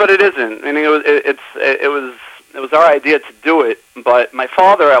is, but it isn't. I mean, it was our idea to do it, but my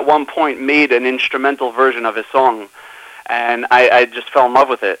father at one point made an instrumental version of his song, and I just fell in love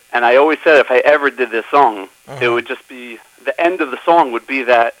with it. And I always said if I ever did this song, it would just be, the end of the song would be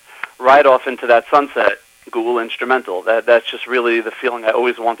that ride off into that sunset, Geula Instrumental. That's just really the feeling I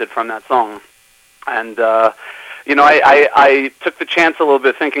always wanted from that song. And, I took the chance a little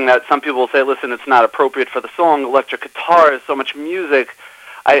bit thinking that some people will say, listen, it's not appropriate for the song, electric guitar is so much music.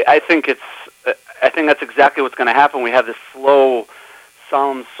 I think that's exactly what's going to happen. We have this slow,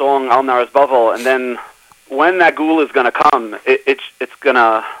 solemn song, Al Nar's Bavel, and then when that Geula is going to come, it's going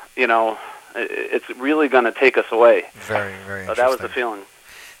to, it's really going to take us away. Very, very interesting. So that was the feeling.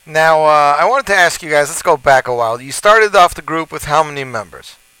 Now, I wanted to ask you guys, let's go back a while. You started off the group with how many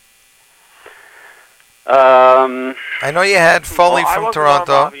members? I know you had Foley from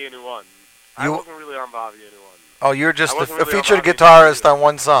Toronto. I wasn't really on Bobby anyone. Oh, you're just a really featured guitarist on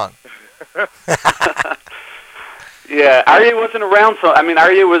one song. Yeah, Aryeh wasn't around, so, I mean,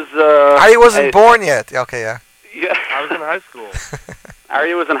 Aryeh was... Aryeh wasn't born yet. Okay, yeah. Yeah. I was in high school.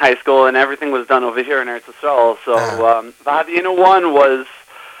 Aryeh was in high school, and everything was done over here in Eretz Yisrael. So, Vahavinu 1 was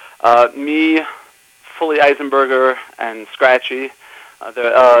me, Foley Eisenberger, and Scratchy.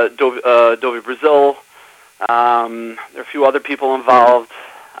 Dovey Brazil. There are a few other people involved.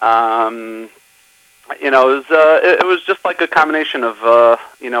 It was just like a combination of a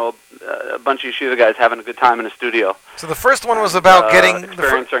bunch of yeshiva guys having a good time in a studio. So the first one was about getting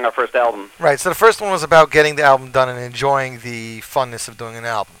experiencing our first album. Right. So the first one was about getting the album done and enjoying the funness of doing an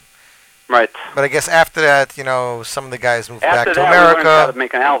album. Right. But I guess after that, some of the guys moved back to we America. learned how to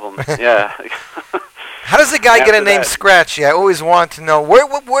make an album. Yeah. How does a guy get a After name that. Scratchy? I always want to know where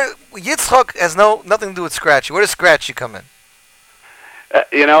Yitzchak has nothing to do with Scratchy. Where does Scratchy come in?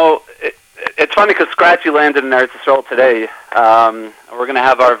 It's funny because Scratchy landed in Eretz Yisrael today. We're going to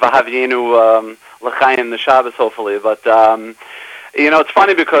have our Vahavinu L'chaim the Shabbos hopefully, but it's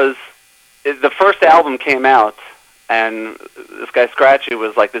funny because the first album came out, and this guy Scratchy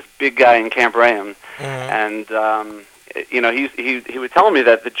was like this big guy in Camp Rayam, and he would tell me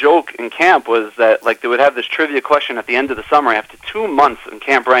that the joke in camp was that like they would have this trivia question at the end of the summer after 2 months in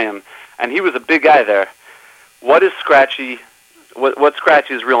Camp Rayam, and he was a big guy there. What is Scratchy? What's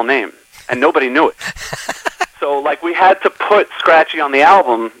Scratchy's real name? And nobody knew it. So, like, we had to put Scratchy on the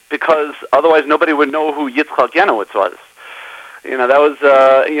album because otherwise nobody would know who Yitzchak Yenowitz was. That was,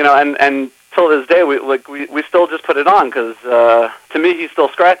 and till this day, we still just put it on because, to me, he's still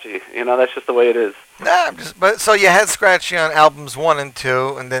Scratchy. That's just the way it is. So you had Scratchy on albums 1 and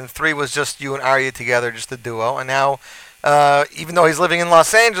 2, and then 3 was just you and Aryeh together, just a duo. And now, even though he's living in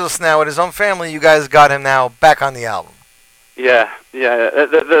Los Angeles now with his own family, you guys got him now back on the album. Yeah.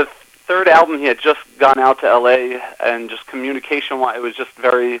 The third album, he had just gone out to L.A., and just communication-wise, it was just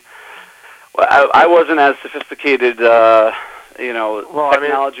very... I wasn't as sophisticated,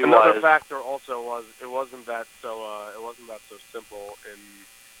 technology-wise. Another factor also was it wasn't that so simple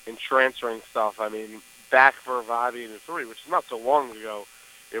in transferring stuff. I mean, back for Vahavinu 3, which is not so long ago,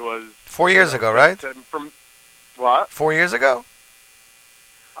 it was... 4 years ago, right? From what? 4 years ago?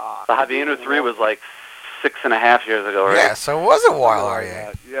 Vahavinu 3 was like 6.5 years ago, right? Yeah, so it was a while,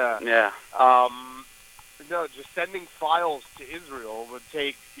 Aryeh. Yeah. Just sending files to Israel would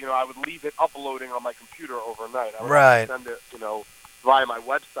take, I would leave it uploading on my computer overnight. I would have to send it, via my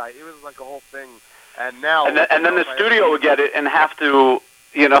website. It was like a whole thing. And now... And then the studio would get it and have to,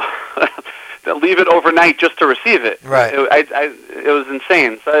 leave it overnight just to receive it. Right. It was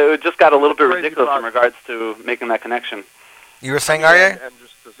insane. So it just got a little bit ridiculous in regards to making that connection. You were saying, Aryeh? And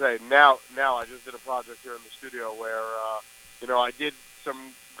just to say, now I just did a project here in the studio where, I did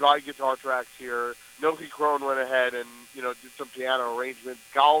some guitar tracks here. Noki Krohn went ahead and, did some piano arrangements.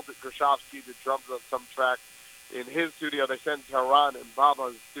 Gal Gershovsky did drums on some tracks in his studio. They sent to Haran and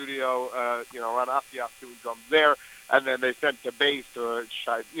Baba's studio, Ran Asiaf doing drums there. And then they sent to bass to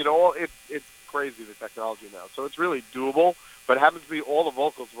Shai. It's crazy, the technology now. So it's really doable, but it happens to be all the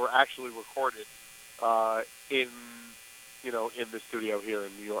vocals were actually recorded in the studio here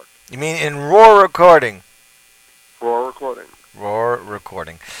in New York. You mean in raw recording? Raw recording. Raw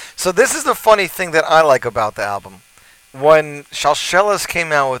recording. So this is the funny thing that I like about the album. when Shalsheles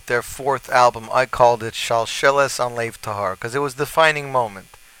came out with their fourth album, I called it Shalsheles on Leiv Tahar because it was the defining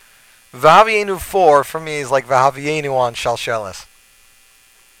moment. Vahavienu 4 for me is like Vahavienu on Shalsheles.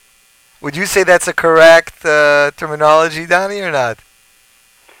 Would you say that's a correct terminology, Donnie, or not?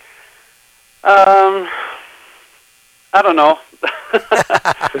 I don't know.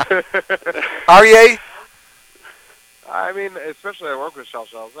 Aryeh? I mean, especially I work with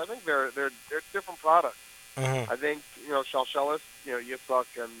Shalsheles. I think they're different products. Mm-hmm. I think Shalsheles, Yitzhak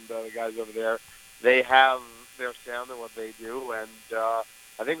and the guys over there, they have their sound and what they do, and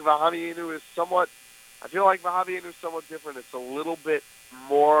I think Vahavienu is somewhat. I feel like Vahavienu is somewhat different. It's a little bit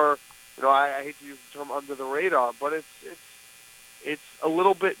more. I hate to use the term under the radar, but it's a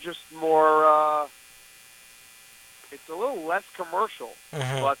little bit just more. It's a little less commercial,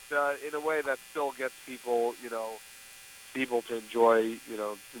 but in a way that still gets people, people to enjoy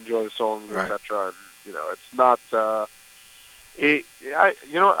the songs, right. etc. And it's not. I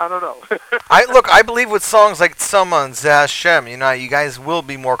don't know. I believe with songs like Tzama, Hashem, you guys will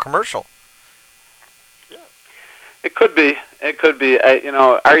be more commercial. It could be.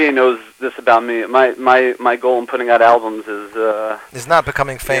 Aryeh knows this about me. My goal in putting out albums is not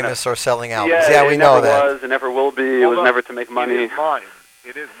becoming famous or selling albums. Yeah, we know that. It never will be. It was never to make money.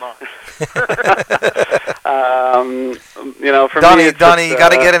 It is mine. For Donnie, me, it's Donnie, just, you got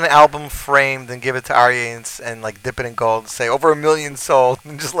to get an album framed and give it to Aryeh and like dip it in gold and say over 1 million sold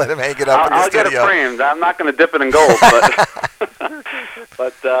and just let him hang it up in the I'll studio. get it framed. I'm not going to dip it in gold,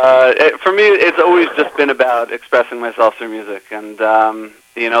 but for me, it's always just been about expressing myself through music. And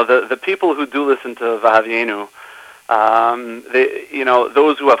the people who do listen to Vahavienu,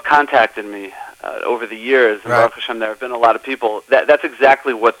 those who have contacted me over the years, and Baruch Hashem, there have been a lot of people. That's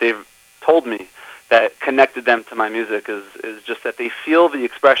exactly what they've told me that connected them to my music is just that they feel the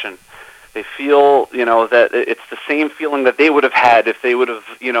expression. They feel, that it's the same feeling that they would have had if they would have,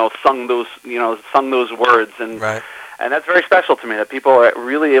 sung those words, and that's very special to me. That people are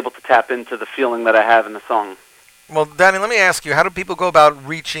really able to tap into the feeling that I have in the song. Well, Danny, let me ask you: how do people go about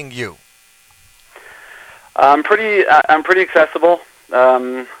reaching you? I'm pretty accessible.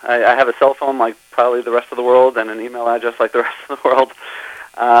 I have a cell phone like probably the rest of the world, and an email address like the rest of the world.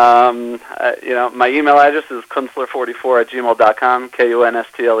 My email address is kunstler44@gmail.com,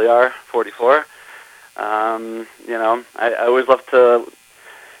 KUNSTLER 44. I always love to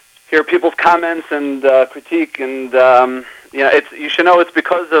hear people's comments and critique, and you should know it's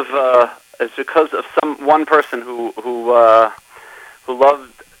because of one person who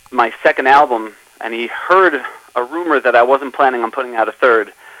loved my second album, and he heard a rumor that I wasn't planning on putting out a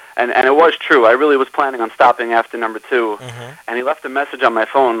third. And it was true. I really was planning on stopping after number 2. Mm-hmm. And he left a message on my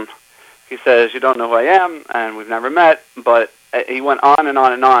phone. He says, "You don't know who I am, and we've never met." But he went on and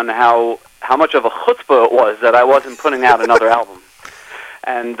on and on how much of a chutzpah it was that I wasn't putting out another album.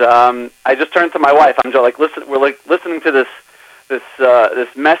 And I just turned to my wife. I'm just like, we're listening to this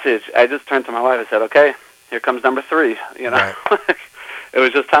message. I just turned to my wife and said, "Okay, here comes number 3." Right. It was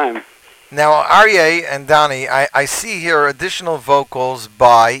just time. Now, Aryeh and Donnie, I see here additional vocals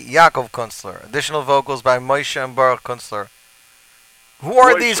by Yaakov Kunstler, additional vocals by Moshe and Baruch Kunstler. Who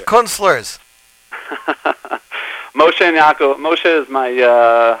are these Kunstlers? Moshe and Yaakov. Moshe is my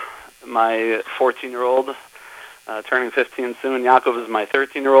 14-year-old, turning 15 soon. Yaakov is my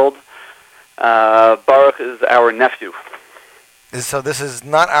 13-year-old. Baruch is our nephew. So this is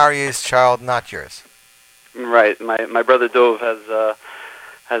not Aryeh's child, not yours. Right. My brother Dov has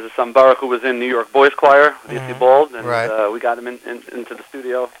a son, Baruch, who was in New York Boys Choir with Yitzi Bald, and we got him into the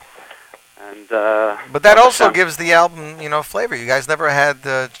studio. And but that also gives the album, flavor. You guys never had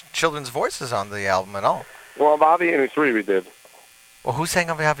children's voices on the album at all. Well, on Vahavienu 3 we did. Well, who sang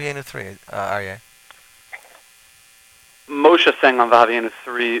on Vahavienu 3, Aryeh? Moshe sang on Vahavienu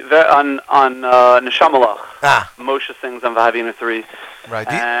 3. On Neshamalach. Moshe sings on Vahavienu 3. Right.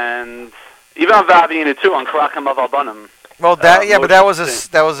 And even on Vahavienu 2, on Karachim of Albanim. Well, but that was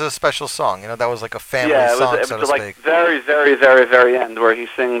a special song. That was like a family song, it so was to like speak. very, very, very, very end where he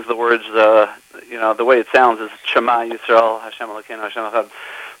sings the words. The way it sounds is Shema Yisrael Hashem Elokeinu Hashem Echad.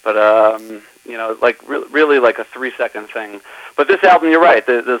 But really like a 3-second thing. But this album, you're right.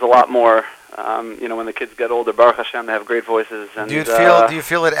 There's a lot more. When the kids get older, Baruch Hashem, they have great voices. And Do you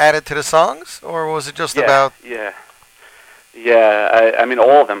feel it added to the songs, or was it just about? Yeah. I mean,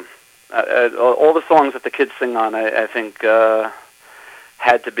 all of them. All the songs that the kids sing on, I think,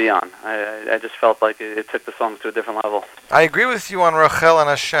 had to be on. I just felt like it took the songs to a different level. I agree with you on Rachel and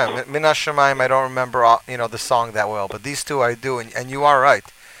Hashem. Min HaShamayim, I don't remember the song that well, but these two I do, and you are right.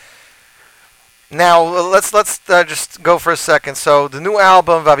 Now let's just go for a second. So the new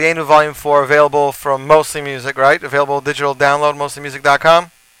album Vavienu Volume 4 available from Mostly Music, right? Available digital download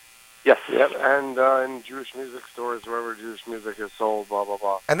mostlymusic.com. Yes. Yep, and in Jewish music stores, wherever Jewish music is sold, blah, blah,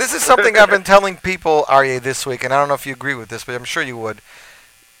 blah. And this is something I've been telling people, Aryeh, this week, and I don't know if you agree with this, but I'm sure you would.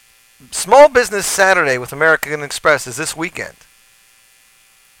 Small Business Saturday with American Express is this weekend.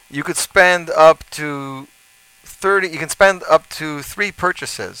 You could spend up to 30. You can spend up to 3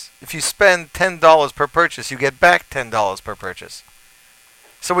 purchases. If you spend $10 per purchase, you get back $10 per purchase.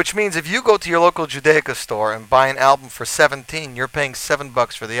 So which means if you go to your local Judaica store and buy an album for $17, you're paying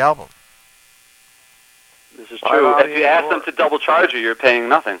 $7 for the album. This is true. If you ask them to double charge you, you're paying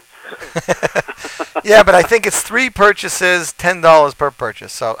nothing. Yeah, but I think it's 3 purchases, $10 per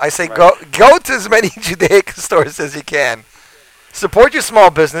purchase. So I say Right. go to as many Judaica stores as you can. Support your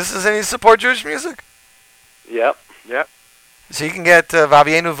small businesses and you support Jewish music. Yep. Yep. So you can get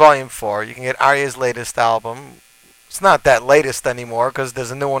Vavienu Volume 4. You can get Aryeh's latest album. It's not that latest anymore because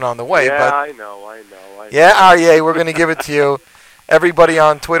there's a new one on the way. Yeah, But I know. yeah, Aryeh, we're going to give it to you. Everybody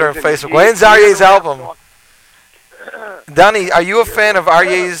on Twitter and Listen, Facebook. When's you Aryeh's don't have album? to talk- Donnie, are you a fan of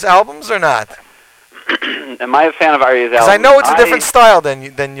Aryeh's albums or not? Am I a fan of Aryeh's Because album? I know it's a different style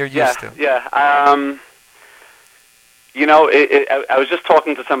than you're used to. Yeah. You know, I was just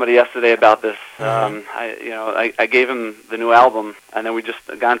talking to somebody yesterday about this. I gave him the new album, and then we just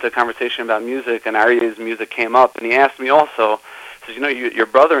got into a conversation about music, and Aryeh's music came up, and he asked me also, he says, you know, your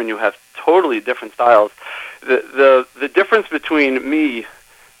brother and you have totally different styles. The difference between me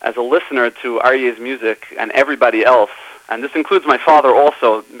as a listener to Aryeh's music and everybody else, and this includes my father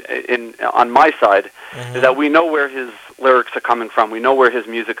also on my side, is that we know where his lyrics are coming from. We know where his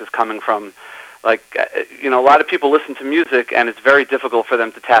music is coming from. Like, you know, a lot of people listen to music, and it's very difficult for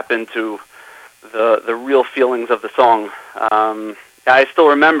them to tap into the real feelings of the song. I still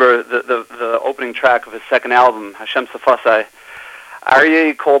remember the opening track of his second album, Hashem Safasai.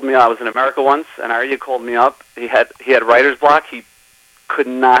 Aryeh called me up. I was in America once, and Aryeh called me up. He had writer's block. He could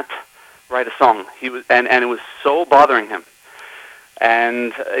not write a song. And it was so bothering him.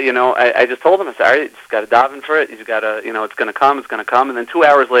 And, you know, I just told him, I said, Aryeh, you just got to dive for it. You got to, you know, it's going to come. And then 2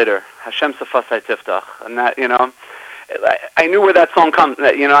 hours later, Hashem Safasai Tiftach. And that, you know, I knew where that song comes.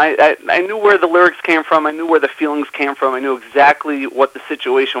 You know, I knew where the lyrics came from. I knew where the feelings came from. I knew exactly what the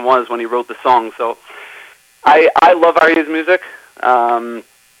situation was when he wrote the song. So I love Aryeh's music.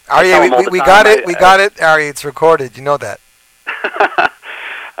 Aryeh, we got it. We got it, Aryeh. It's recorded. You know that.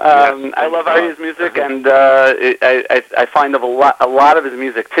 I love Aryeh's music, and I find of a lot of his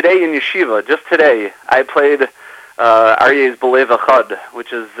music. Today in Yeshiva, just today, I played Aryeh's Belev Echad,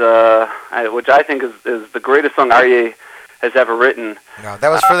 which I think is the greatest song Aryeh has ever written. No, that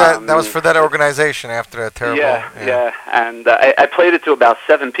was for that was for that organization after a terrible. Yeah. And I played it to about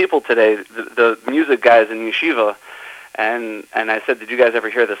 7 people today, the music guys in Yeshiva, and I said, "Did you guys ever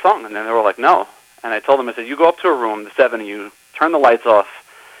hear this song?" And then they were like, "No." And I told them, I said, "You go up to a room, the 7 of you, turn the lights off,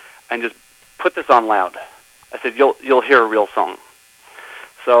 and just put this on loud." I said, "You'll hear a real song."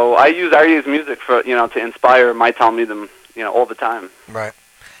 So I use Aryeh's music for, you know, to inspire my Talmidim, you know, all the time. Right.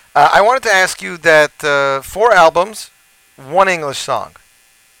 I wanted to ask you that 4 albums, 1 English song.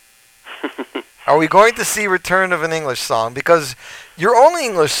 Are we going to see return of an English song? Because your only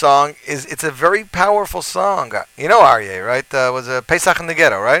English song it's a very powerful song. You know Aryeh, right? Was Pesach in the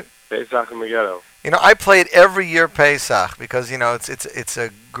Ghetto, right? Pesach in the Ghetto. You know, I play it every year Pesach because, you know, it's a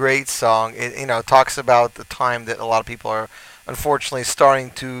great song. It, you know, talks about the time that a lot of people are unfortunately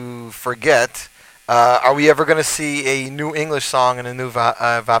starting to forget. Are we ever going to see a new English song and a new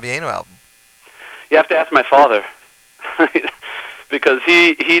Vavienu album? You have to ask my father. Because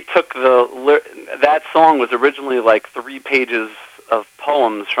he took that song was originally like 3 pages of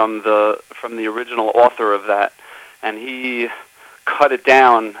poems from the original author of that, and he cut it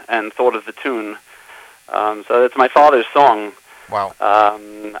down and thought of the tune. So it's my father's song. Wow.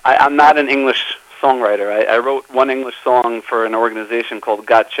 I'm not an English songwriter. I wrote 1 English song for an organization called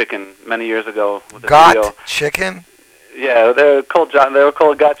Got Chicken many years ago. With Got Chicken? Yeah, they were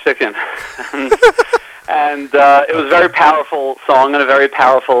called Got Chicken. And it was a very powerful song and a very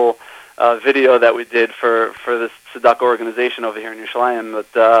powerful video that we did for this tzedakah organization over here in Yerushalayim.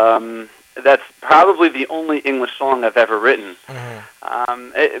 But that's probably the only English song I've ever written.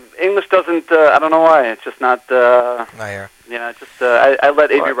 English doesn't, I don't know why, it's just not... Not here. You know, I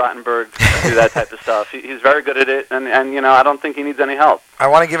let Avery Rottenberg do that type of stuff. He's very good at it, and you know, I don't think he needs any help. I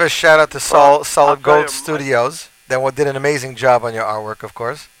want to give a shout out to Solid Gold Studios. That did an amazing job on your artwork, of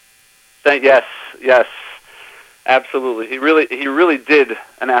course. Yes, absolutely. He really did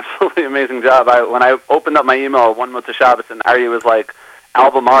an absolutely amazing job. When I opened up my email one Motzei Shabbos and Aryeh was like,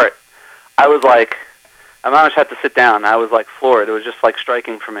 album art, I was like, I almost had to sit down. I was like floored. It was just like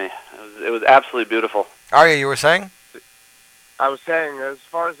striking for me. It was absolutely beautiful. Arya, you were saying? I was saying, as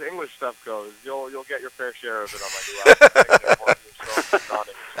far as the English stuff goes, you'll get your fair share of it on my new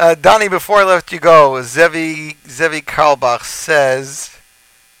album. Donnie, before I let you go, Zevi Karlbach says,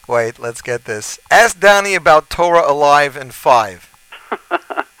 wait, let's get this. Ask Donnie about Torah Alive in 5.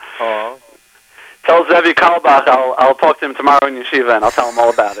 Tell Zevi Karlbach I'll talk to him tomorrow in Yeshiva, and I'll tell him all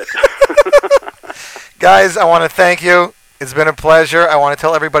about it. Guys, I want to thank you. It's been a pleasure. I want to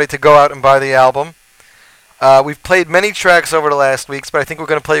tell everybody to go out and buy the album. We've played many tracks over the last weeks, but I think we're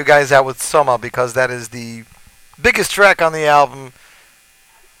going to play you guys out with Soma because that is the biggest track on the album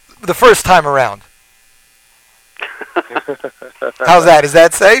the first time around. How's that? Is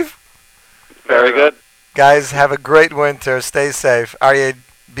that safe? Very good. Guys, have a great winter. Stay safe. Aryeh,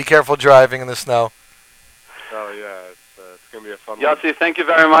 be careful driving in the snow. Oh, yeah. It's going to be a fun one. Yossi, thank you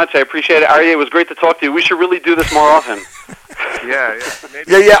very much. I appreciate it. Aryeh, it was great to talk to you. We should really do this more often. Yeah.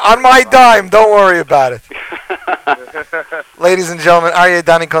 Yeah, on my dime. Don't worry about it. Ladies and gentlemen, Aryeh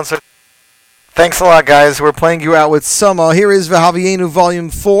Donnie Concert. Thanks a lot, guys. We're playing you out with Summer. Here is Vahavienu Volume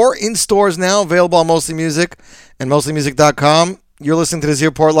 4 in stores now, available on Mostly Music and mostlymusic.com. You're listening to the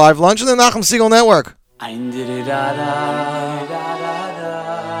Zeroport Live Lunch on the Nachum Siegel Network.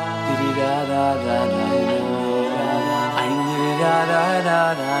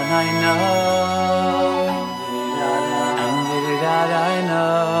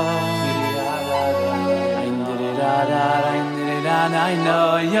 I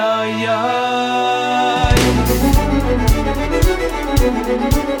know, yo, yo.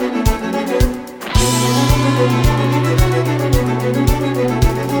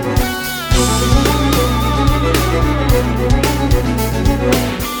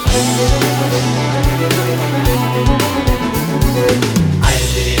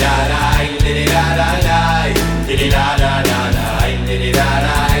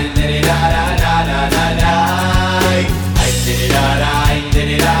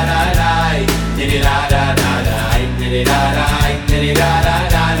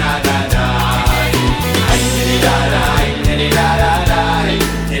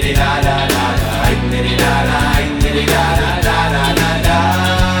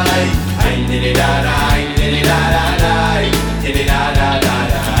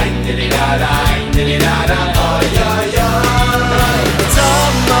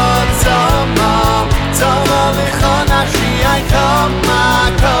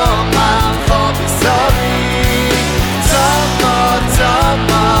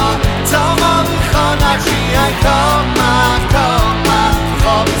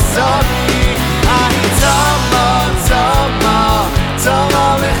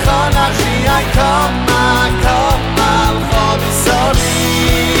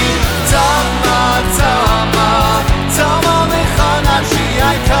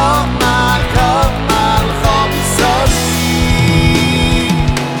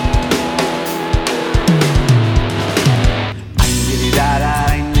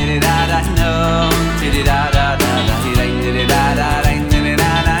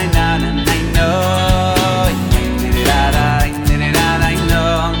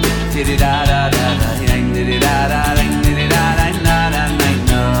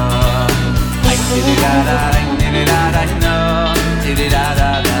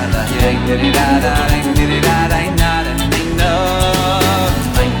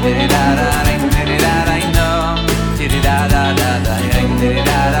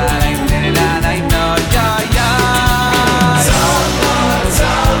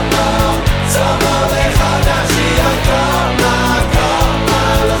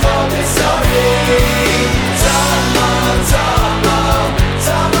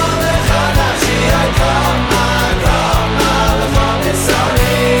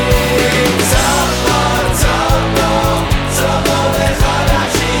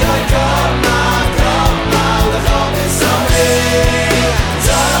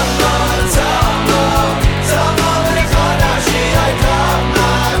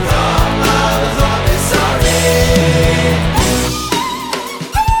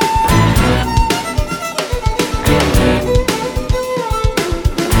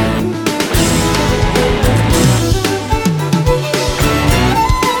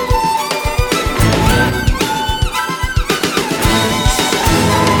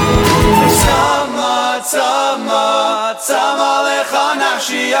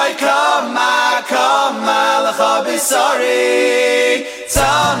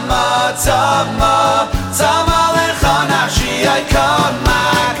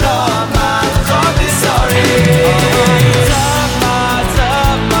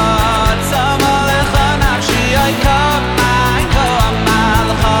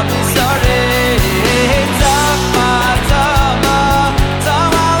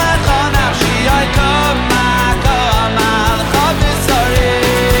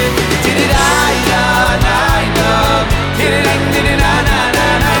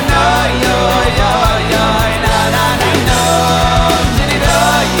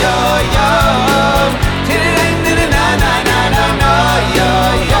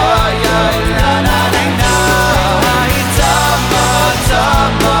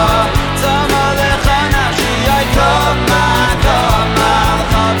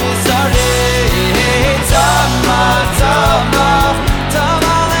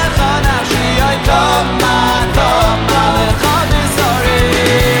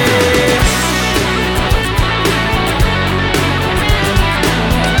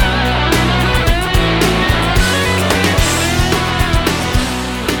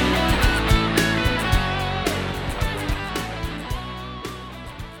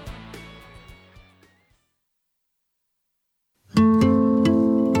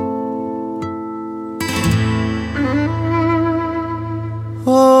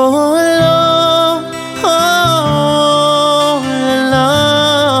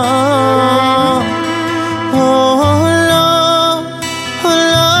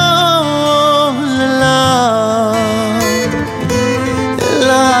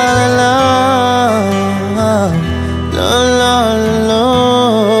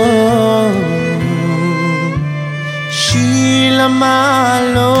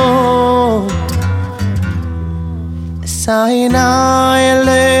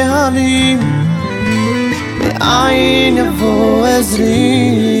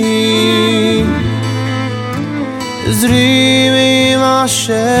 זרימי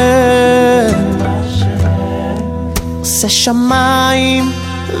השם עושה שמיים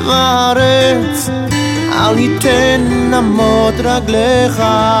וארץ אל ייתן נמות רגליך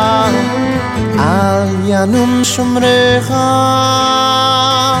אל ינום שומריך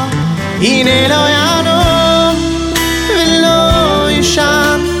הנה לא ינום ולא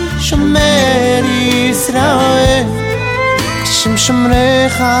ישן שומר ישראל השם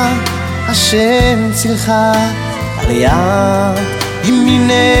שומריך השם צילך על יד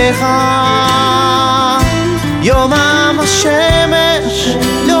ימינך יומם השמש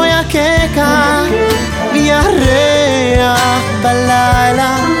לא יככה וירח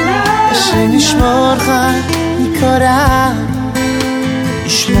בלילה השם ישמורך מכל רע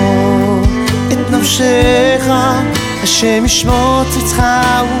ישמור את נפשך השם ישמור צאתך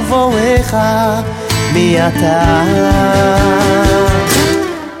ובואך מעתה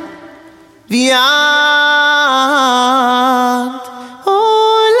ויד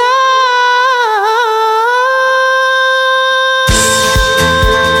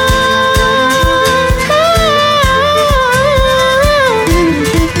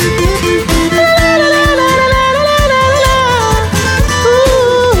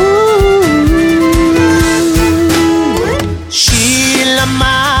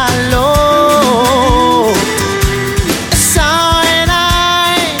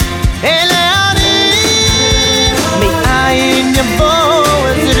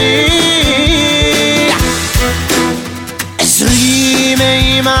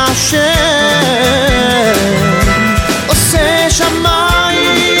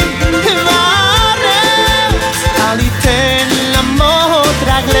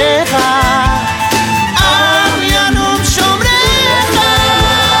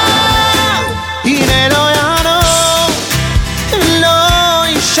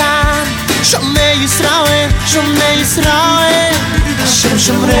השם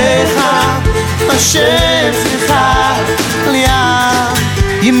שומרך, השם צילך על יד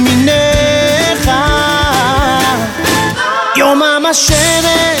ימינך יומם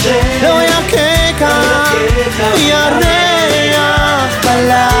השמש לא יככה וירח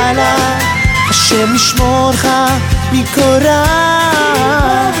בלילה השם ישמורך מכל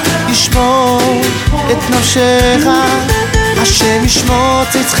רע ישמור את נפשך השם ישמור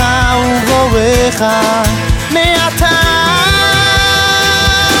צאתך ובואך מעתה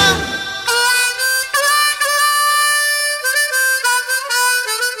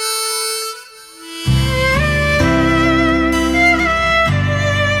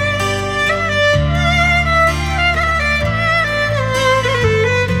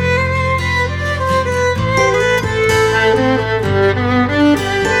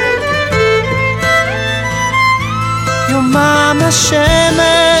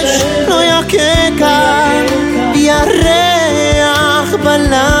השמש לא יככה וירח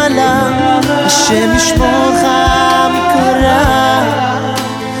בלילה השם ישמורך מכל רע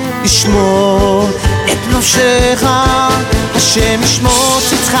ישמור את נפשך השם ישמור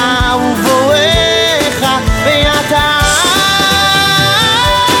צאתך ובואך ואתה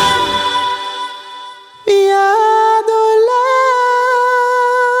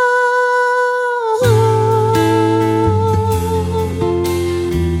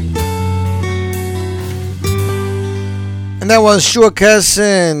That was Shua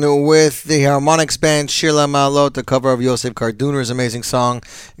Kessin with the Harmonics band Shirla Ma'alot, the cover of Yosef Karduner's amazing song.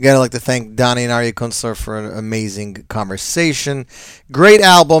 Again, I'd like to thank Donnie and Aryeh Kunstler for an amazing conversation. Great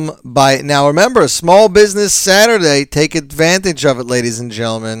album by, now remember, Small Business Saturday. Take advantage of it, ladies and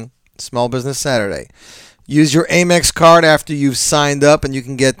gentlemen. Small Business Saturday. Use your Amex card after you've signed up, and you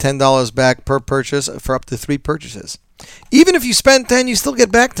can get $10 back per purchase for up to 3 purchases. Even if you spend 10, you still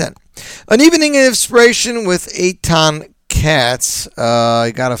get back 10. An evening of inspiration with Eitan Katz.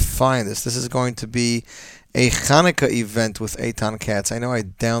 I gotta find this. This is going to be a Hanukkah event with Eitan Katz. I know I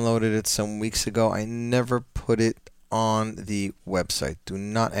downloaded it some weeks ago. I never put it on the website. Do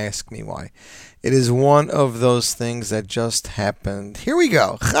not ask me why. It is one of those things that just happened. Here we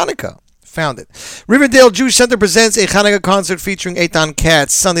go. Hanukkah. Found it. Riverdale Jewish Center presents a Hanukkah concert featuring Eitan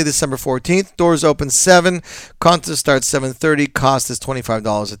Katz, Sunday, December 14th. Doors open 7. Concert starts 7:30. Cost is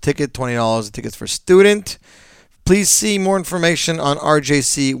 $25 a ticket, $20 a ticket for student. Please see more information on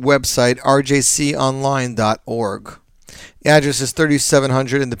RJC website, rjconline.org. The address is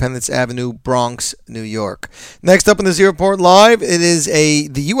 3700 Independence Avenue, Bronx, New York. Next up in the Z Report Live, it is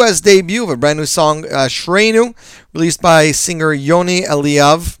the U.S. debut of a brand new song, Shreinu, released by singer Yoni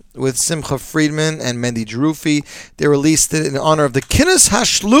Eliav. with Simcha Friedman and Mendy Drufi. They released it in honor of the Kinnis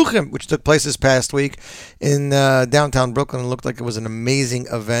HaShluchim, which took place this past week in downtown Brooklyn. It looked like it was an amazing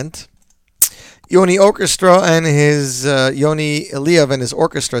event. Yoni Orchestra and his Yoni Eliav and his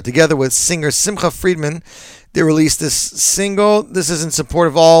orchestra, together with singer Simcha Friedman, they released this single. This is in support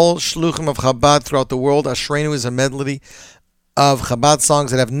of all Shluchim of Chabad throughout the world. Ashreinu is a medley of Chabad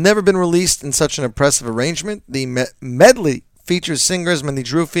songs that have never been released in such an impressive arrangement. The medley features singers Mendy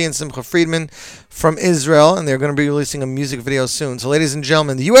Drufi and Simcha Friedman from Israel, and they're going to be releasing a music video soon. So, ladies and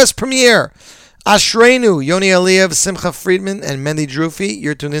gentlemen, the U.S. premiere, Ashreinu, Yoni Eliav, Simcha Friedman, and Mendy Drufi.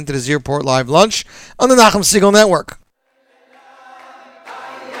 You're tuned into the Z Report Live Lunch on the Nachum Segal Network.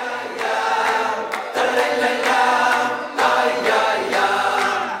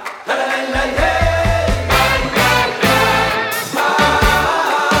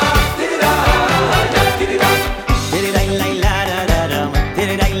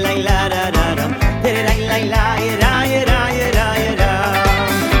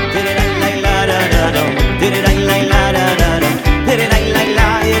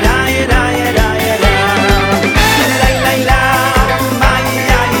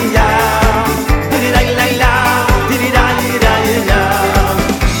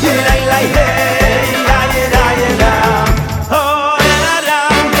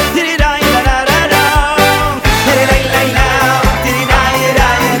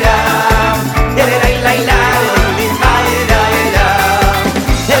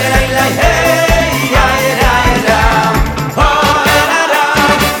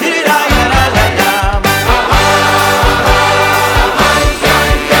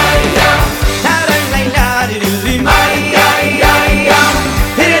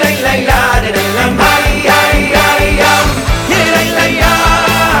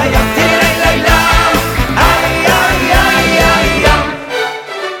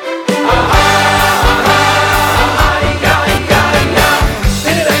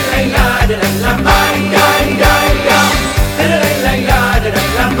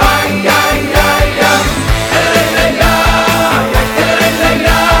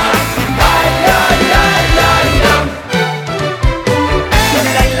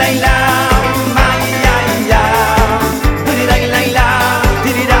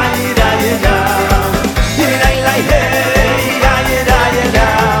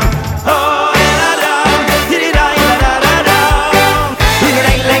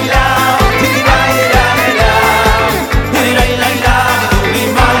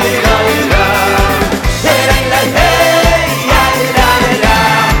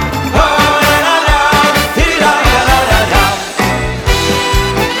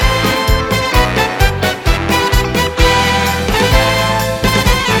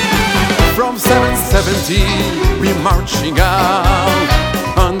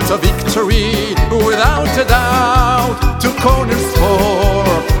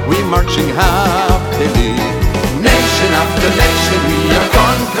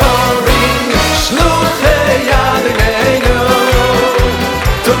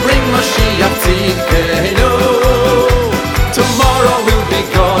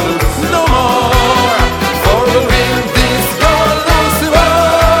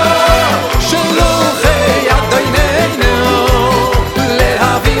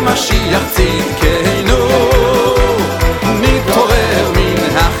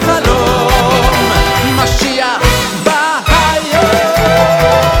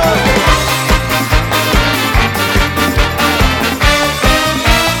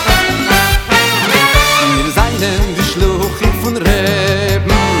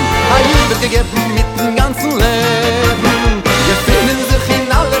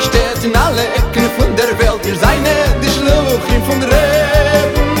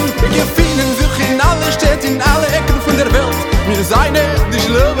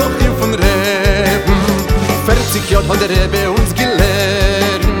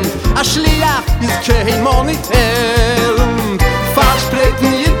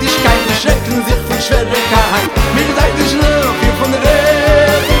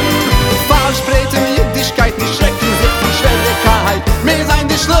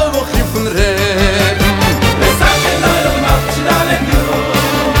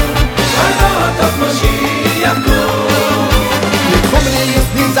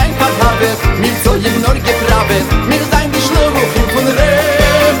 Mir soll ich nur gegraben, mir sein die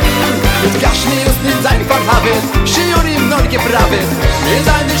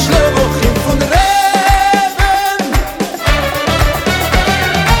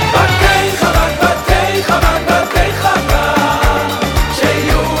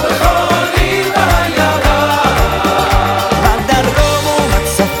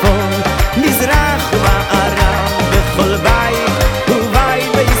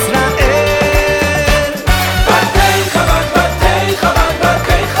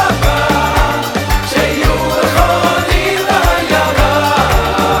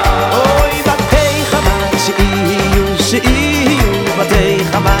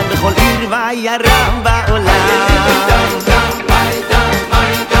הרם בעולם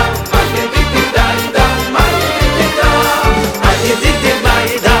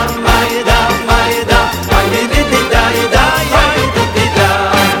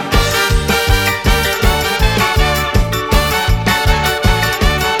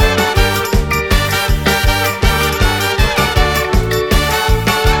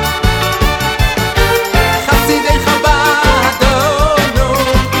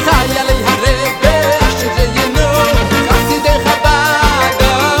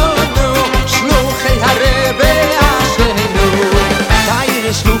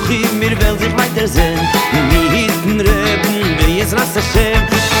Hashem,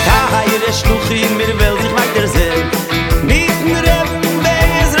 Tahayre Shluchim, mir will sich weiter sehen. Mitten Reben,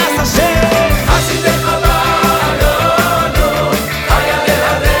 Bezras Hashem. Hasidei Chabadonu, Hayale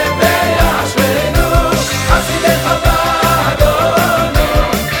Harebe Yashvenu. Hasidei Chabadonu,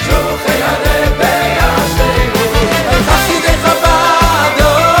 Shluchei Harebe Yashvenu. Hasidei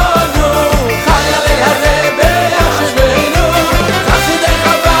Chabadonu, Hayale Harebe Yashvenu. Hasidei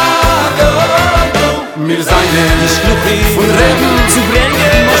Chabadonu, mir seinen Shluchim von Reben.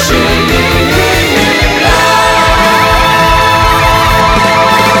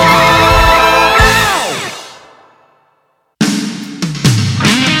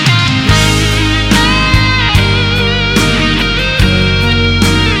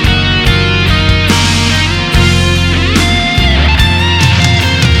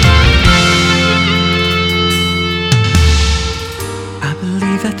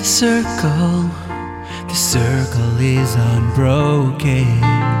 The circle is unbroken,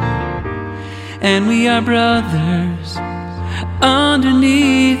 and we are brothers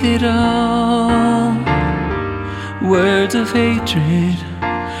underneath it all. Words of hatred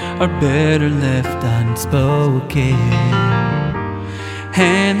are better left unspoken.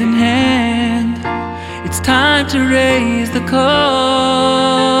 Hand in hand, it's time to raise the call.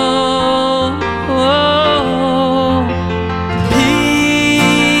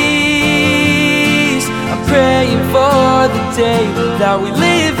 Praying for the day that we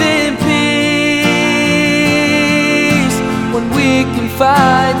live in peace, when we can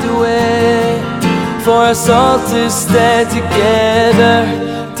find a way for us all to stand together,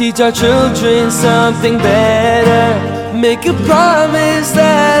 teach our children something better, make a promise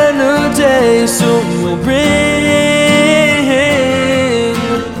that a new day soon will bring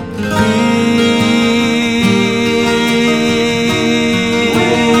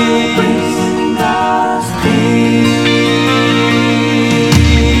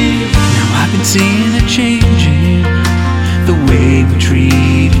seeing a change in the way we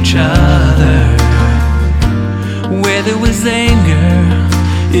treat each other. Where there was anger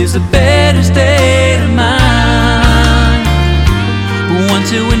is a better state of mind. One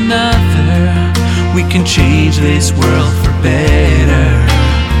to another, we can change this world for better.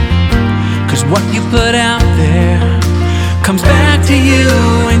 'Cause what you put out there comes back to you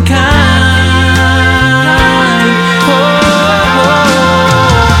in kind.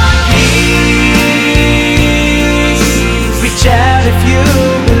 Reach out if you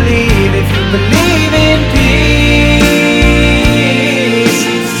believe in peace.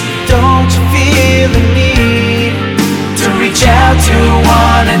 Don't you feel the need to reach out to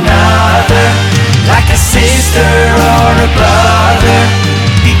one another, like a sister or a brother?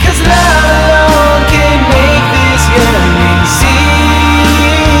 Because love alone can make this yearning cease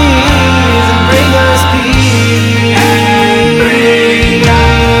and bring us peace.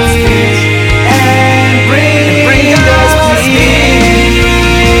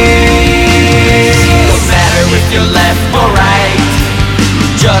 You're left or right,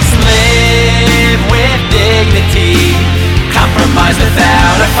 just live with dignity, compromise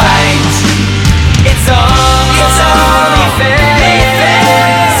without a fight. It's only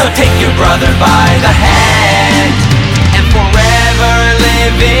fair. So take your brother by the hand and forever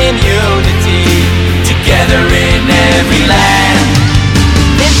live in unity, together in every land.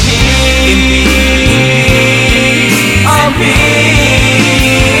 In peace, oh peace,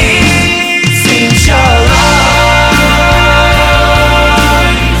 inshallah.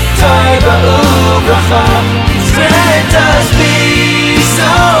 Grant us peace,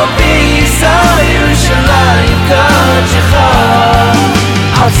 oh peace, oh Yerushalayim Kodecha.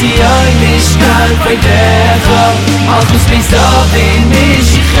 Al Zion Mishkan Vaydecha, Al Chus Bezdovin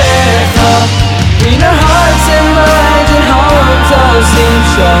Mishichecha. In our hearts and minds and homes, I'll sing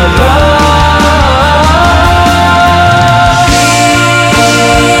Shalom.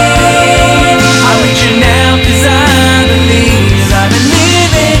 I'm reaching out 'cause I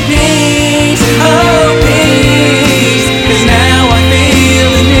believe in peace, oh peace. 'Cause now I feel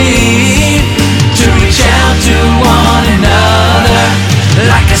the need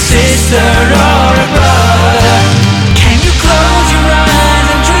like a sister or a brother. Can you close your eyes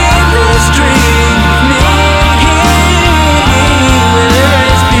and dream this dream with me? Where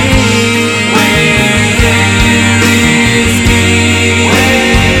is peace? Where is peace?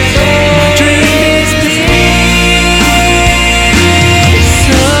 My dream is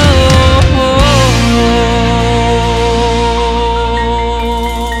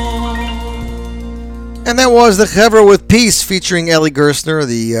And that was the Chevra with Peace featuring Eli Gerstner,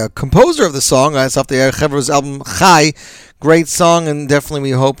 the composer of the song. That's off the Chevra's album Chai. Great song, and definitely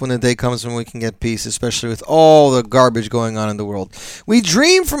we hope when the day comes when we can get peace, especially with all the garbage going on in the world. We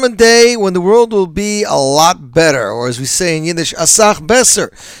dream from a day when the world will be a lot better, or as we say in Yiddish, Asach Besser.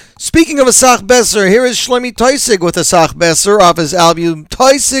 Speaking of Asach Besser, here is Shlomi Toysig with Asach Besser off his album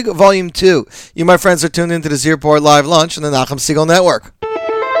Toysig Volume 2. You, my friends, are tuned into the Zierport Live Lunch on the Nachum Segal Network.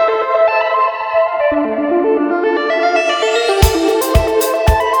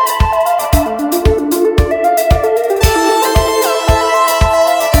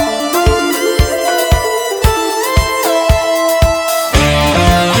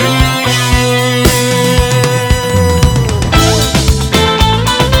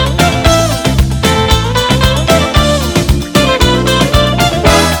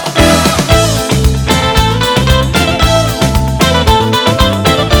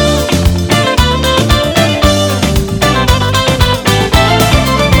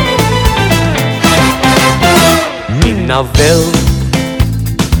 Na Welt,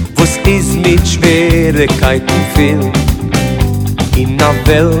 wo's is mit Schwierigkeiten viel. In na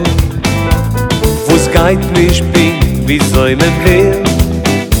Welt, wo's geht nicht bin, wie soll man will.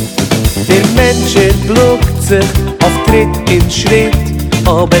 Der Mensch bluckt sich auf Tritt in Schritt,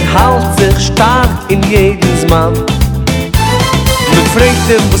 aber hält sich stark in jedes Mann. Man fragt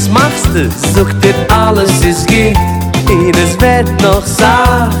ihn, was machst du? Sagt er, alles ist gut, und es wird noch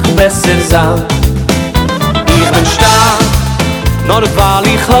Sach besser sein. Ich bin stark, nur weil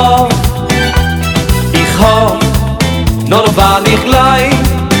ich hoff, nur weil ich leid,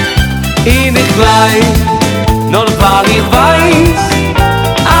 und ich leid, nur weil ich weiß,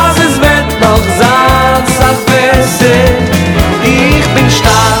 als es wird noch sein, sag besser. Ich bin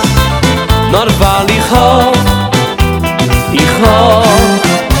stark, nur weil ich hoff,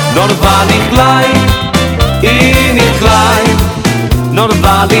 nur weil ich leid, und ich leid, nur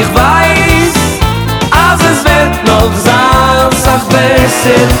weil ich weiß, als es wird noch sein, sag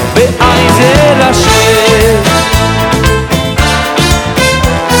besser, beeiser Hashem.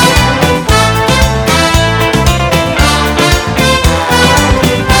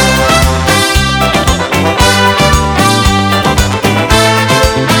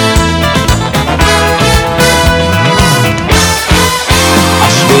 A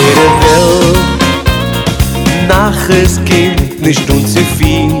schwere Welt, nach es Kind, nicht zu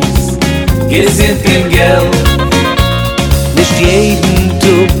fies. Gesinnt im Geld, nicht jeden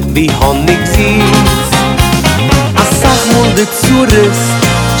Tag wie Honig siehst. A Sachmund der Zurist,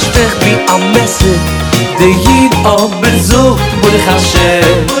 stecht wie am Messer, der Jid aber sucht, Baruch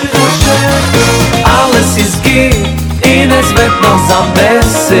Hashem. Alles ist gut, und es wird noch sein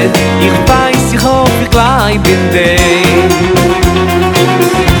besser. Ich weiß, ich hoffe, ich bleib in dir.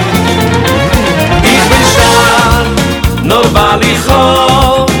 Ich bin stark, nur weil ich hoffe,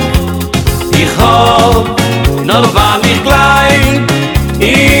 nur weil ich klein,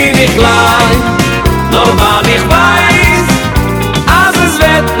 ich klein, nur weil ich weiß, als es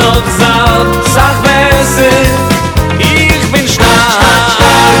wird noch sein, sag besser, ich bin stark,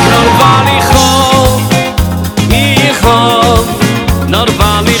 nur weil ich hoff, nur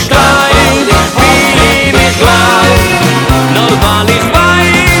weil ich klein, ich klein,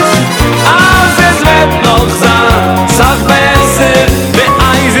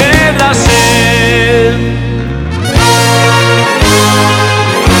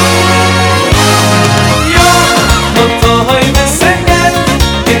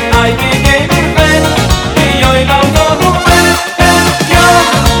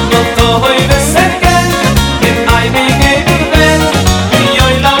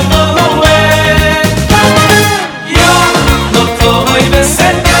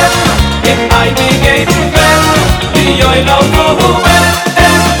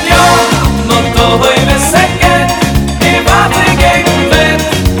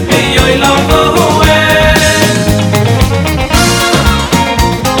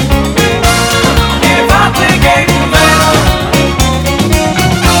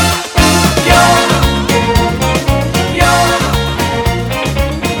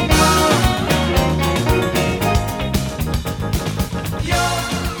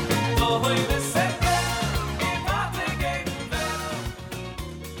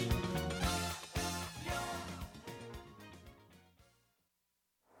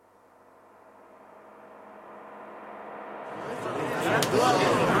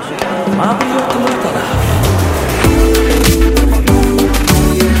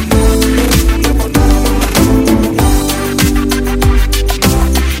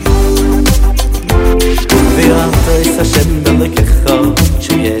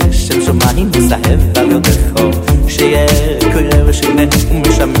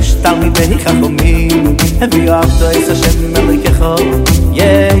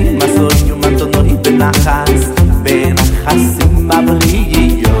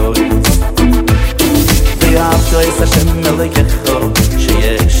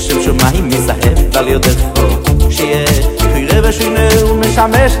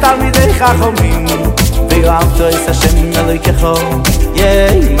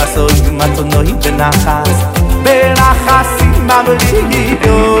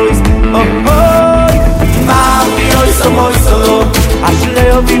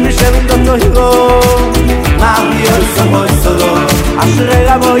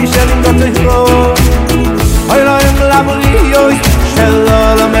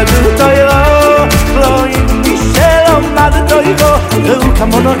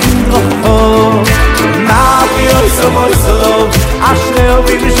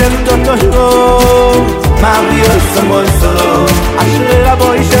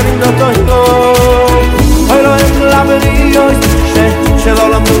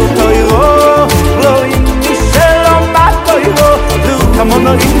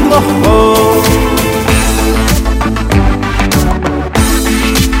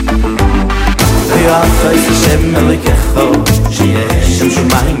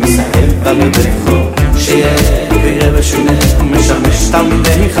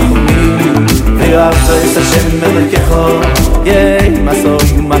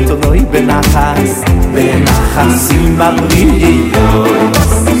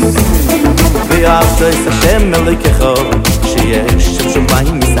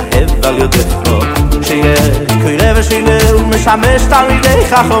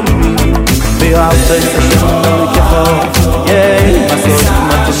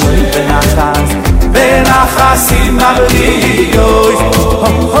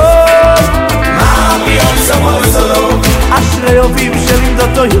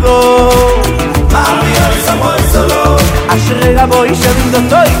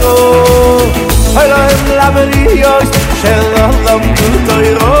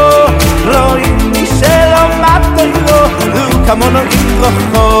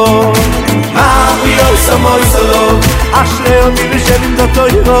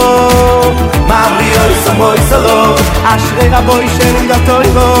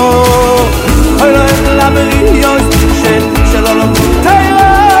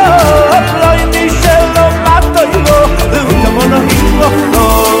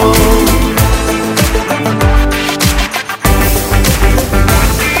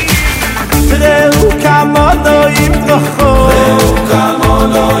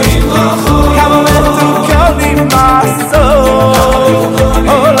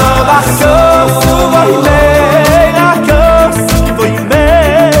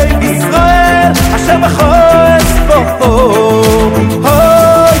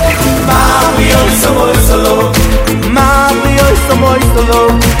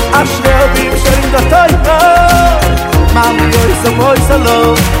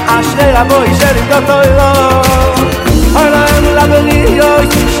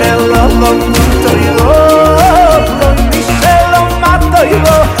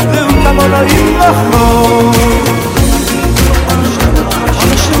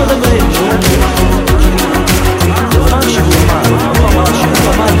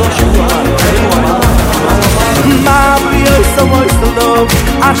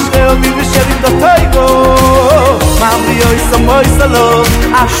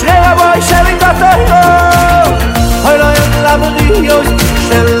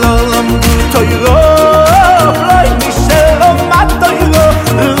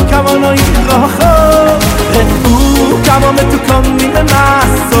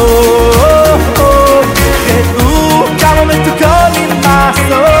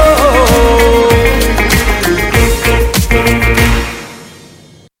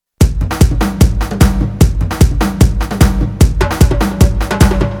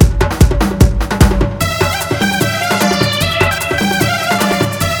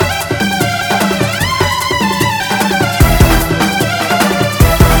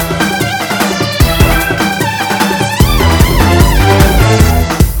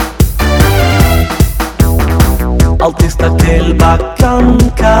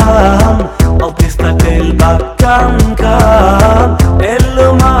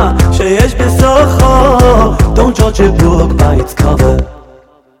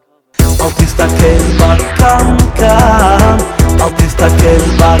 תסתכל בקנקן, אל תסתכל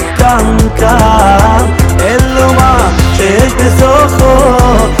בקנקן, אלו מה שיש בסופו.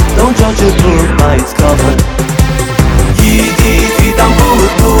 Don't judge a book by its cover. Yid, vidam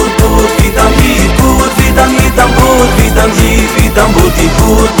bud, bud, bud, vidam yid, bud, vidam yidam bud, vidam yid, vidam bud,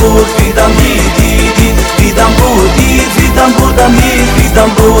 bud, bud, vidam yid, yid, vidam bud, yid, vidam bud, yid, vidam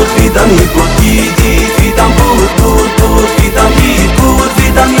bud, vidam yid, bud, yid, vidam bud, bud, bud, vidam yid, bud,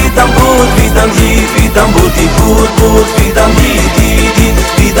 vidam yidam bud, vidam yid, vidam bud, bud, bud, vidam yid, yid,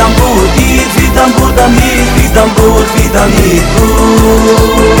 vidam bud, yid, vidam bud, yid, vidam bud, vidam yid,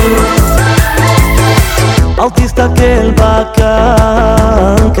 bud. אל תסתכל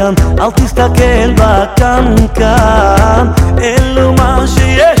בקנקן, אל תסתכל בקנקן, אלו מה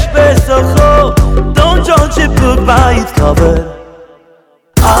שיש בסופו. Don't judge a book by its cover.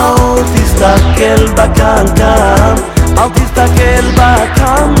 אל תסתכל בקנקן, אל תסתכל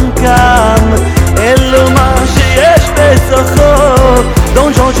בקנקן, אלו מה שיש בסופו.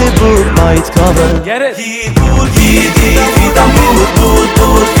 Don't judge a book by its cover. Get it? Vidam bud, bud,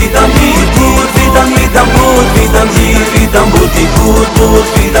 bud, vidam yid, bud, vidam yidam bud, vidam yid, vidam bud, bud, bud,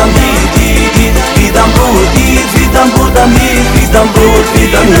 vidam yid, yid, vidam bud, yid, vidam bud, yid, vidam bud,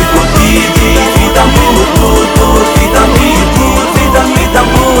 vidam yid, bud, yid, vidam bud, bud, bud, vidam yid, bud, vidam yidam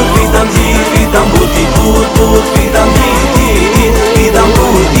bud, vidam yid, vidam bud, bud, bud, vidam yid, yid, vidam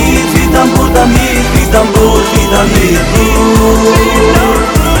bud, yid, vidam bud, yid, vidam bud, vidam yid, bud.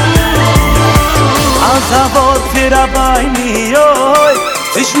 Als Wort für dabei mir,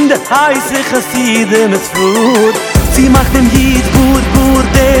 zwischen der heiße Chasside mit Food. Sie macht dem Jid, Bud, Bud,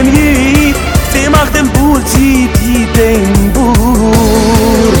 dem Jid. Sie macht dem Bud, Jid, Jid, dem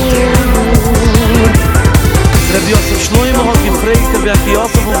Bud. Rabbi Yosef Shloimo hat gefragt, ob Rabbi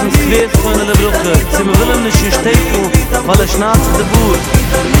Yosef aus dem Skret von der Brüche. Sie wollen nicht in Stekel, weil schnarzt der Bud.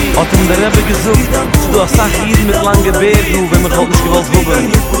 Hat ihm der Rebbe gesucht, du hast auch Jid mit langen Bärten, wenn man nicht gewollt hoben.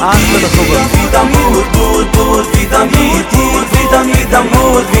 Ach, wenn das hoben. Vidam Bud, Bud, Bud, vidam Jid, Jid, vidam Yidam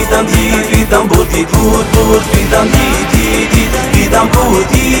Bud, vidam Jid, vidam Bud, Bud, Bud, vidam Jid, Jid, vidam Bud,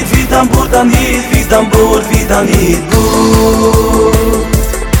 Jid, vidam Bud, Jid, vidam Bud, vidam Jid, Bud.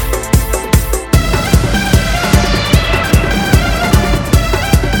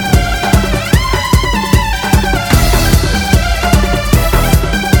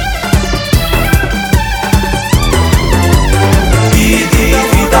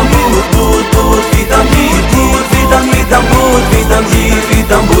 Vidam yid,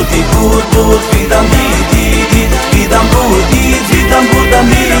 vidam bud, bud, bud, vidam yid, yid, vidam bud, yid, vidam bud,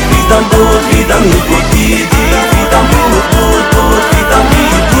 yid, vidam bud, vidam yid, bud, yid, vidam bud, bud, bud, vidam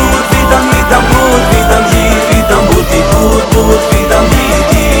yid, bud, vidam yidam bud, vidam yid, vidam bud, bud, bud, vidam yid,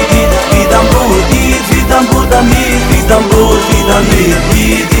 yid, vidam bud, yid, vidam bud, yid, vidam bud, vidam yid,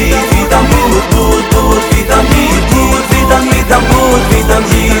 yid, vidam bud, bud, bud, vidam yid, bud, vidam yidam bud, vidam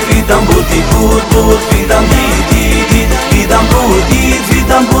yid, vidam bud, bud, bud, vidam yid, yid, vidam bud, yid,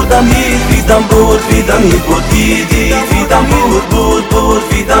 vidam bud, yid, vidam bud, vidam yid, bud, yid, vidam bud, bud, bud,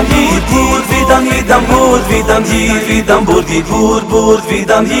 vidam yid, bud, vidam yidam bud, vidam yid, vidam bud, bud, bud,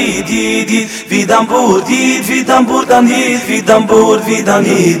 vidam yid, yid, vidam bud, yid, vidam bud, yid, vidam bud, vidam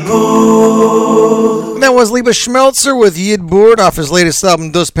yid, bud. That was Liba Schmelzer with Yid Bud off his latest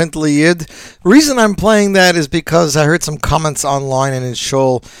album, Dus Pentele Yid. Reason I'm playing that is because I heard some comments online and in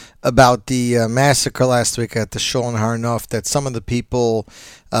Shul about the massacre last week at the Shul in Har Nof, that some of the people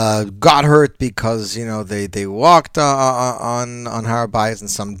got hurt because, you know, they walked on Har Bayis and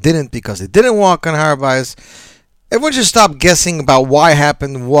some didn't because they didn't walk on Har Bayis. Everyone should stop guessing about why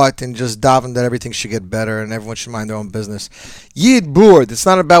happened what and just daven that everything should get better and everyone should mind their own business. Yid Bud, it's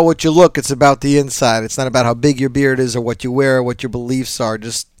not about what you look, it's about the inside. It's not about how big your beard is or what you wear or what your beliefs are.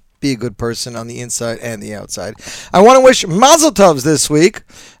 Just be a good person on the inside and the outside. I want to wish Mazel Tovs this week.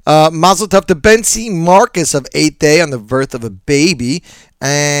 Mazel Tov to Bensi Marcus of 8th day on the birth of a baby.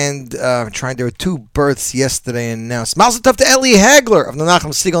 And there were 2 births yesterday and now. Mazel Tov to Eli Hagler of the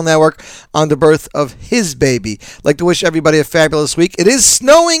Nachum Segal Network on the birth of his baby. I'd like to wish everybody a fabulous week. It is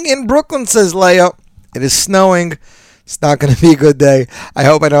snowing in Brooklyn, says Leah. It is snowing. It's not going to be a good day. I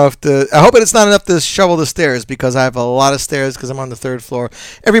hope it's not enough to shovel the stairs because I have a lot of stairs because I'm on the 3rd floor.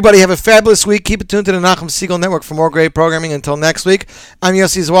 Everybody have a fabulous week. Keep it tuned to the Nachum Segal Network for more great programming. Until next week, I'm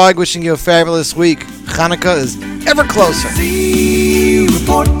Yossi Zweig wishing you a fabulous week. Hanukkah is ever closer.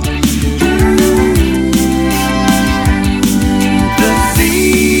 Report.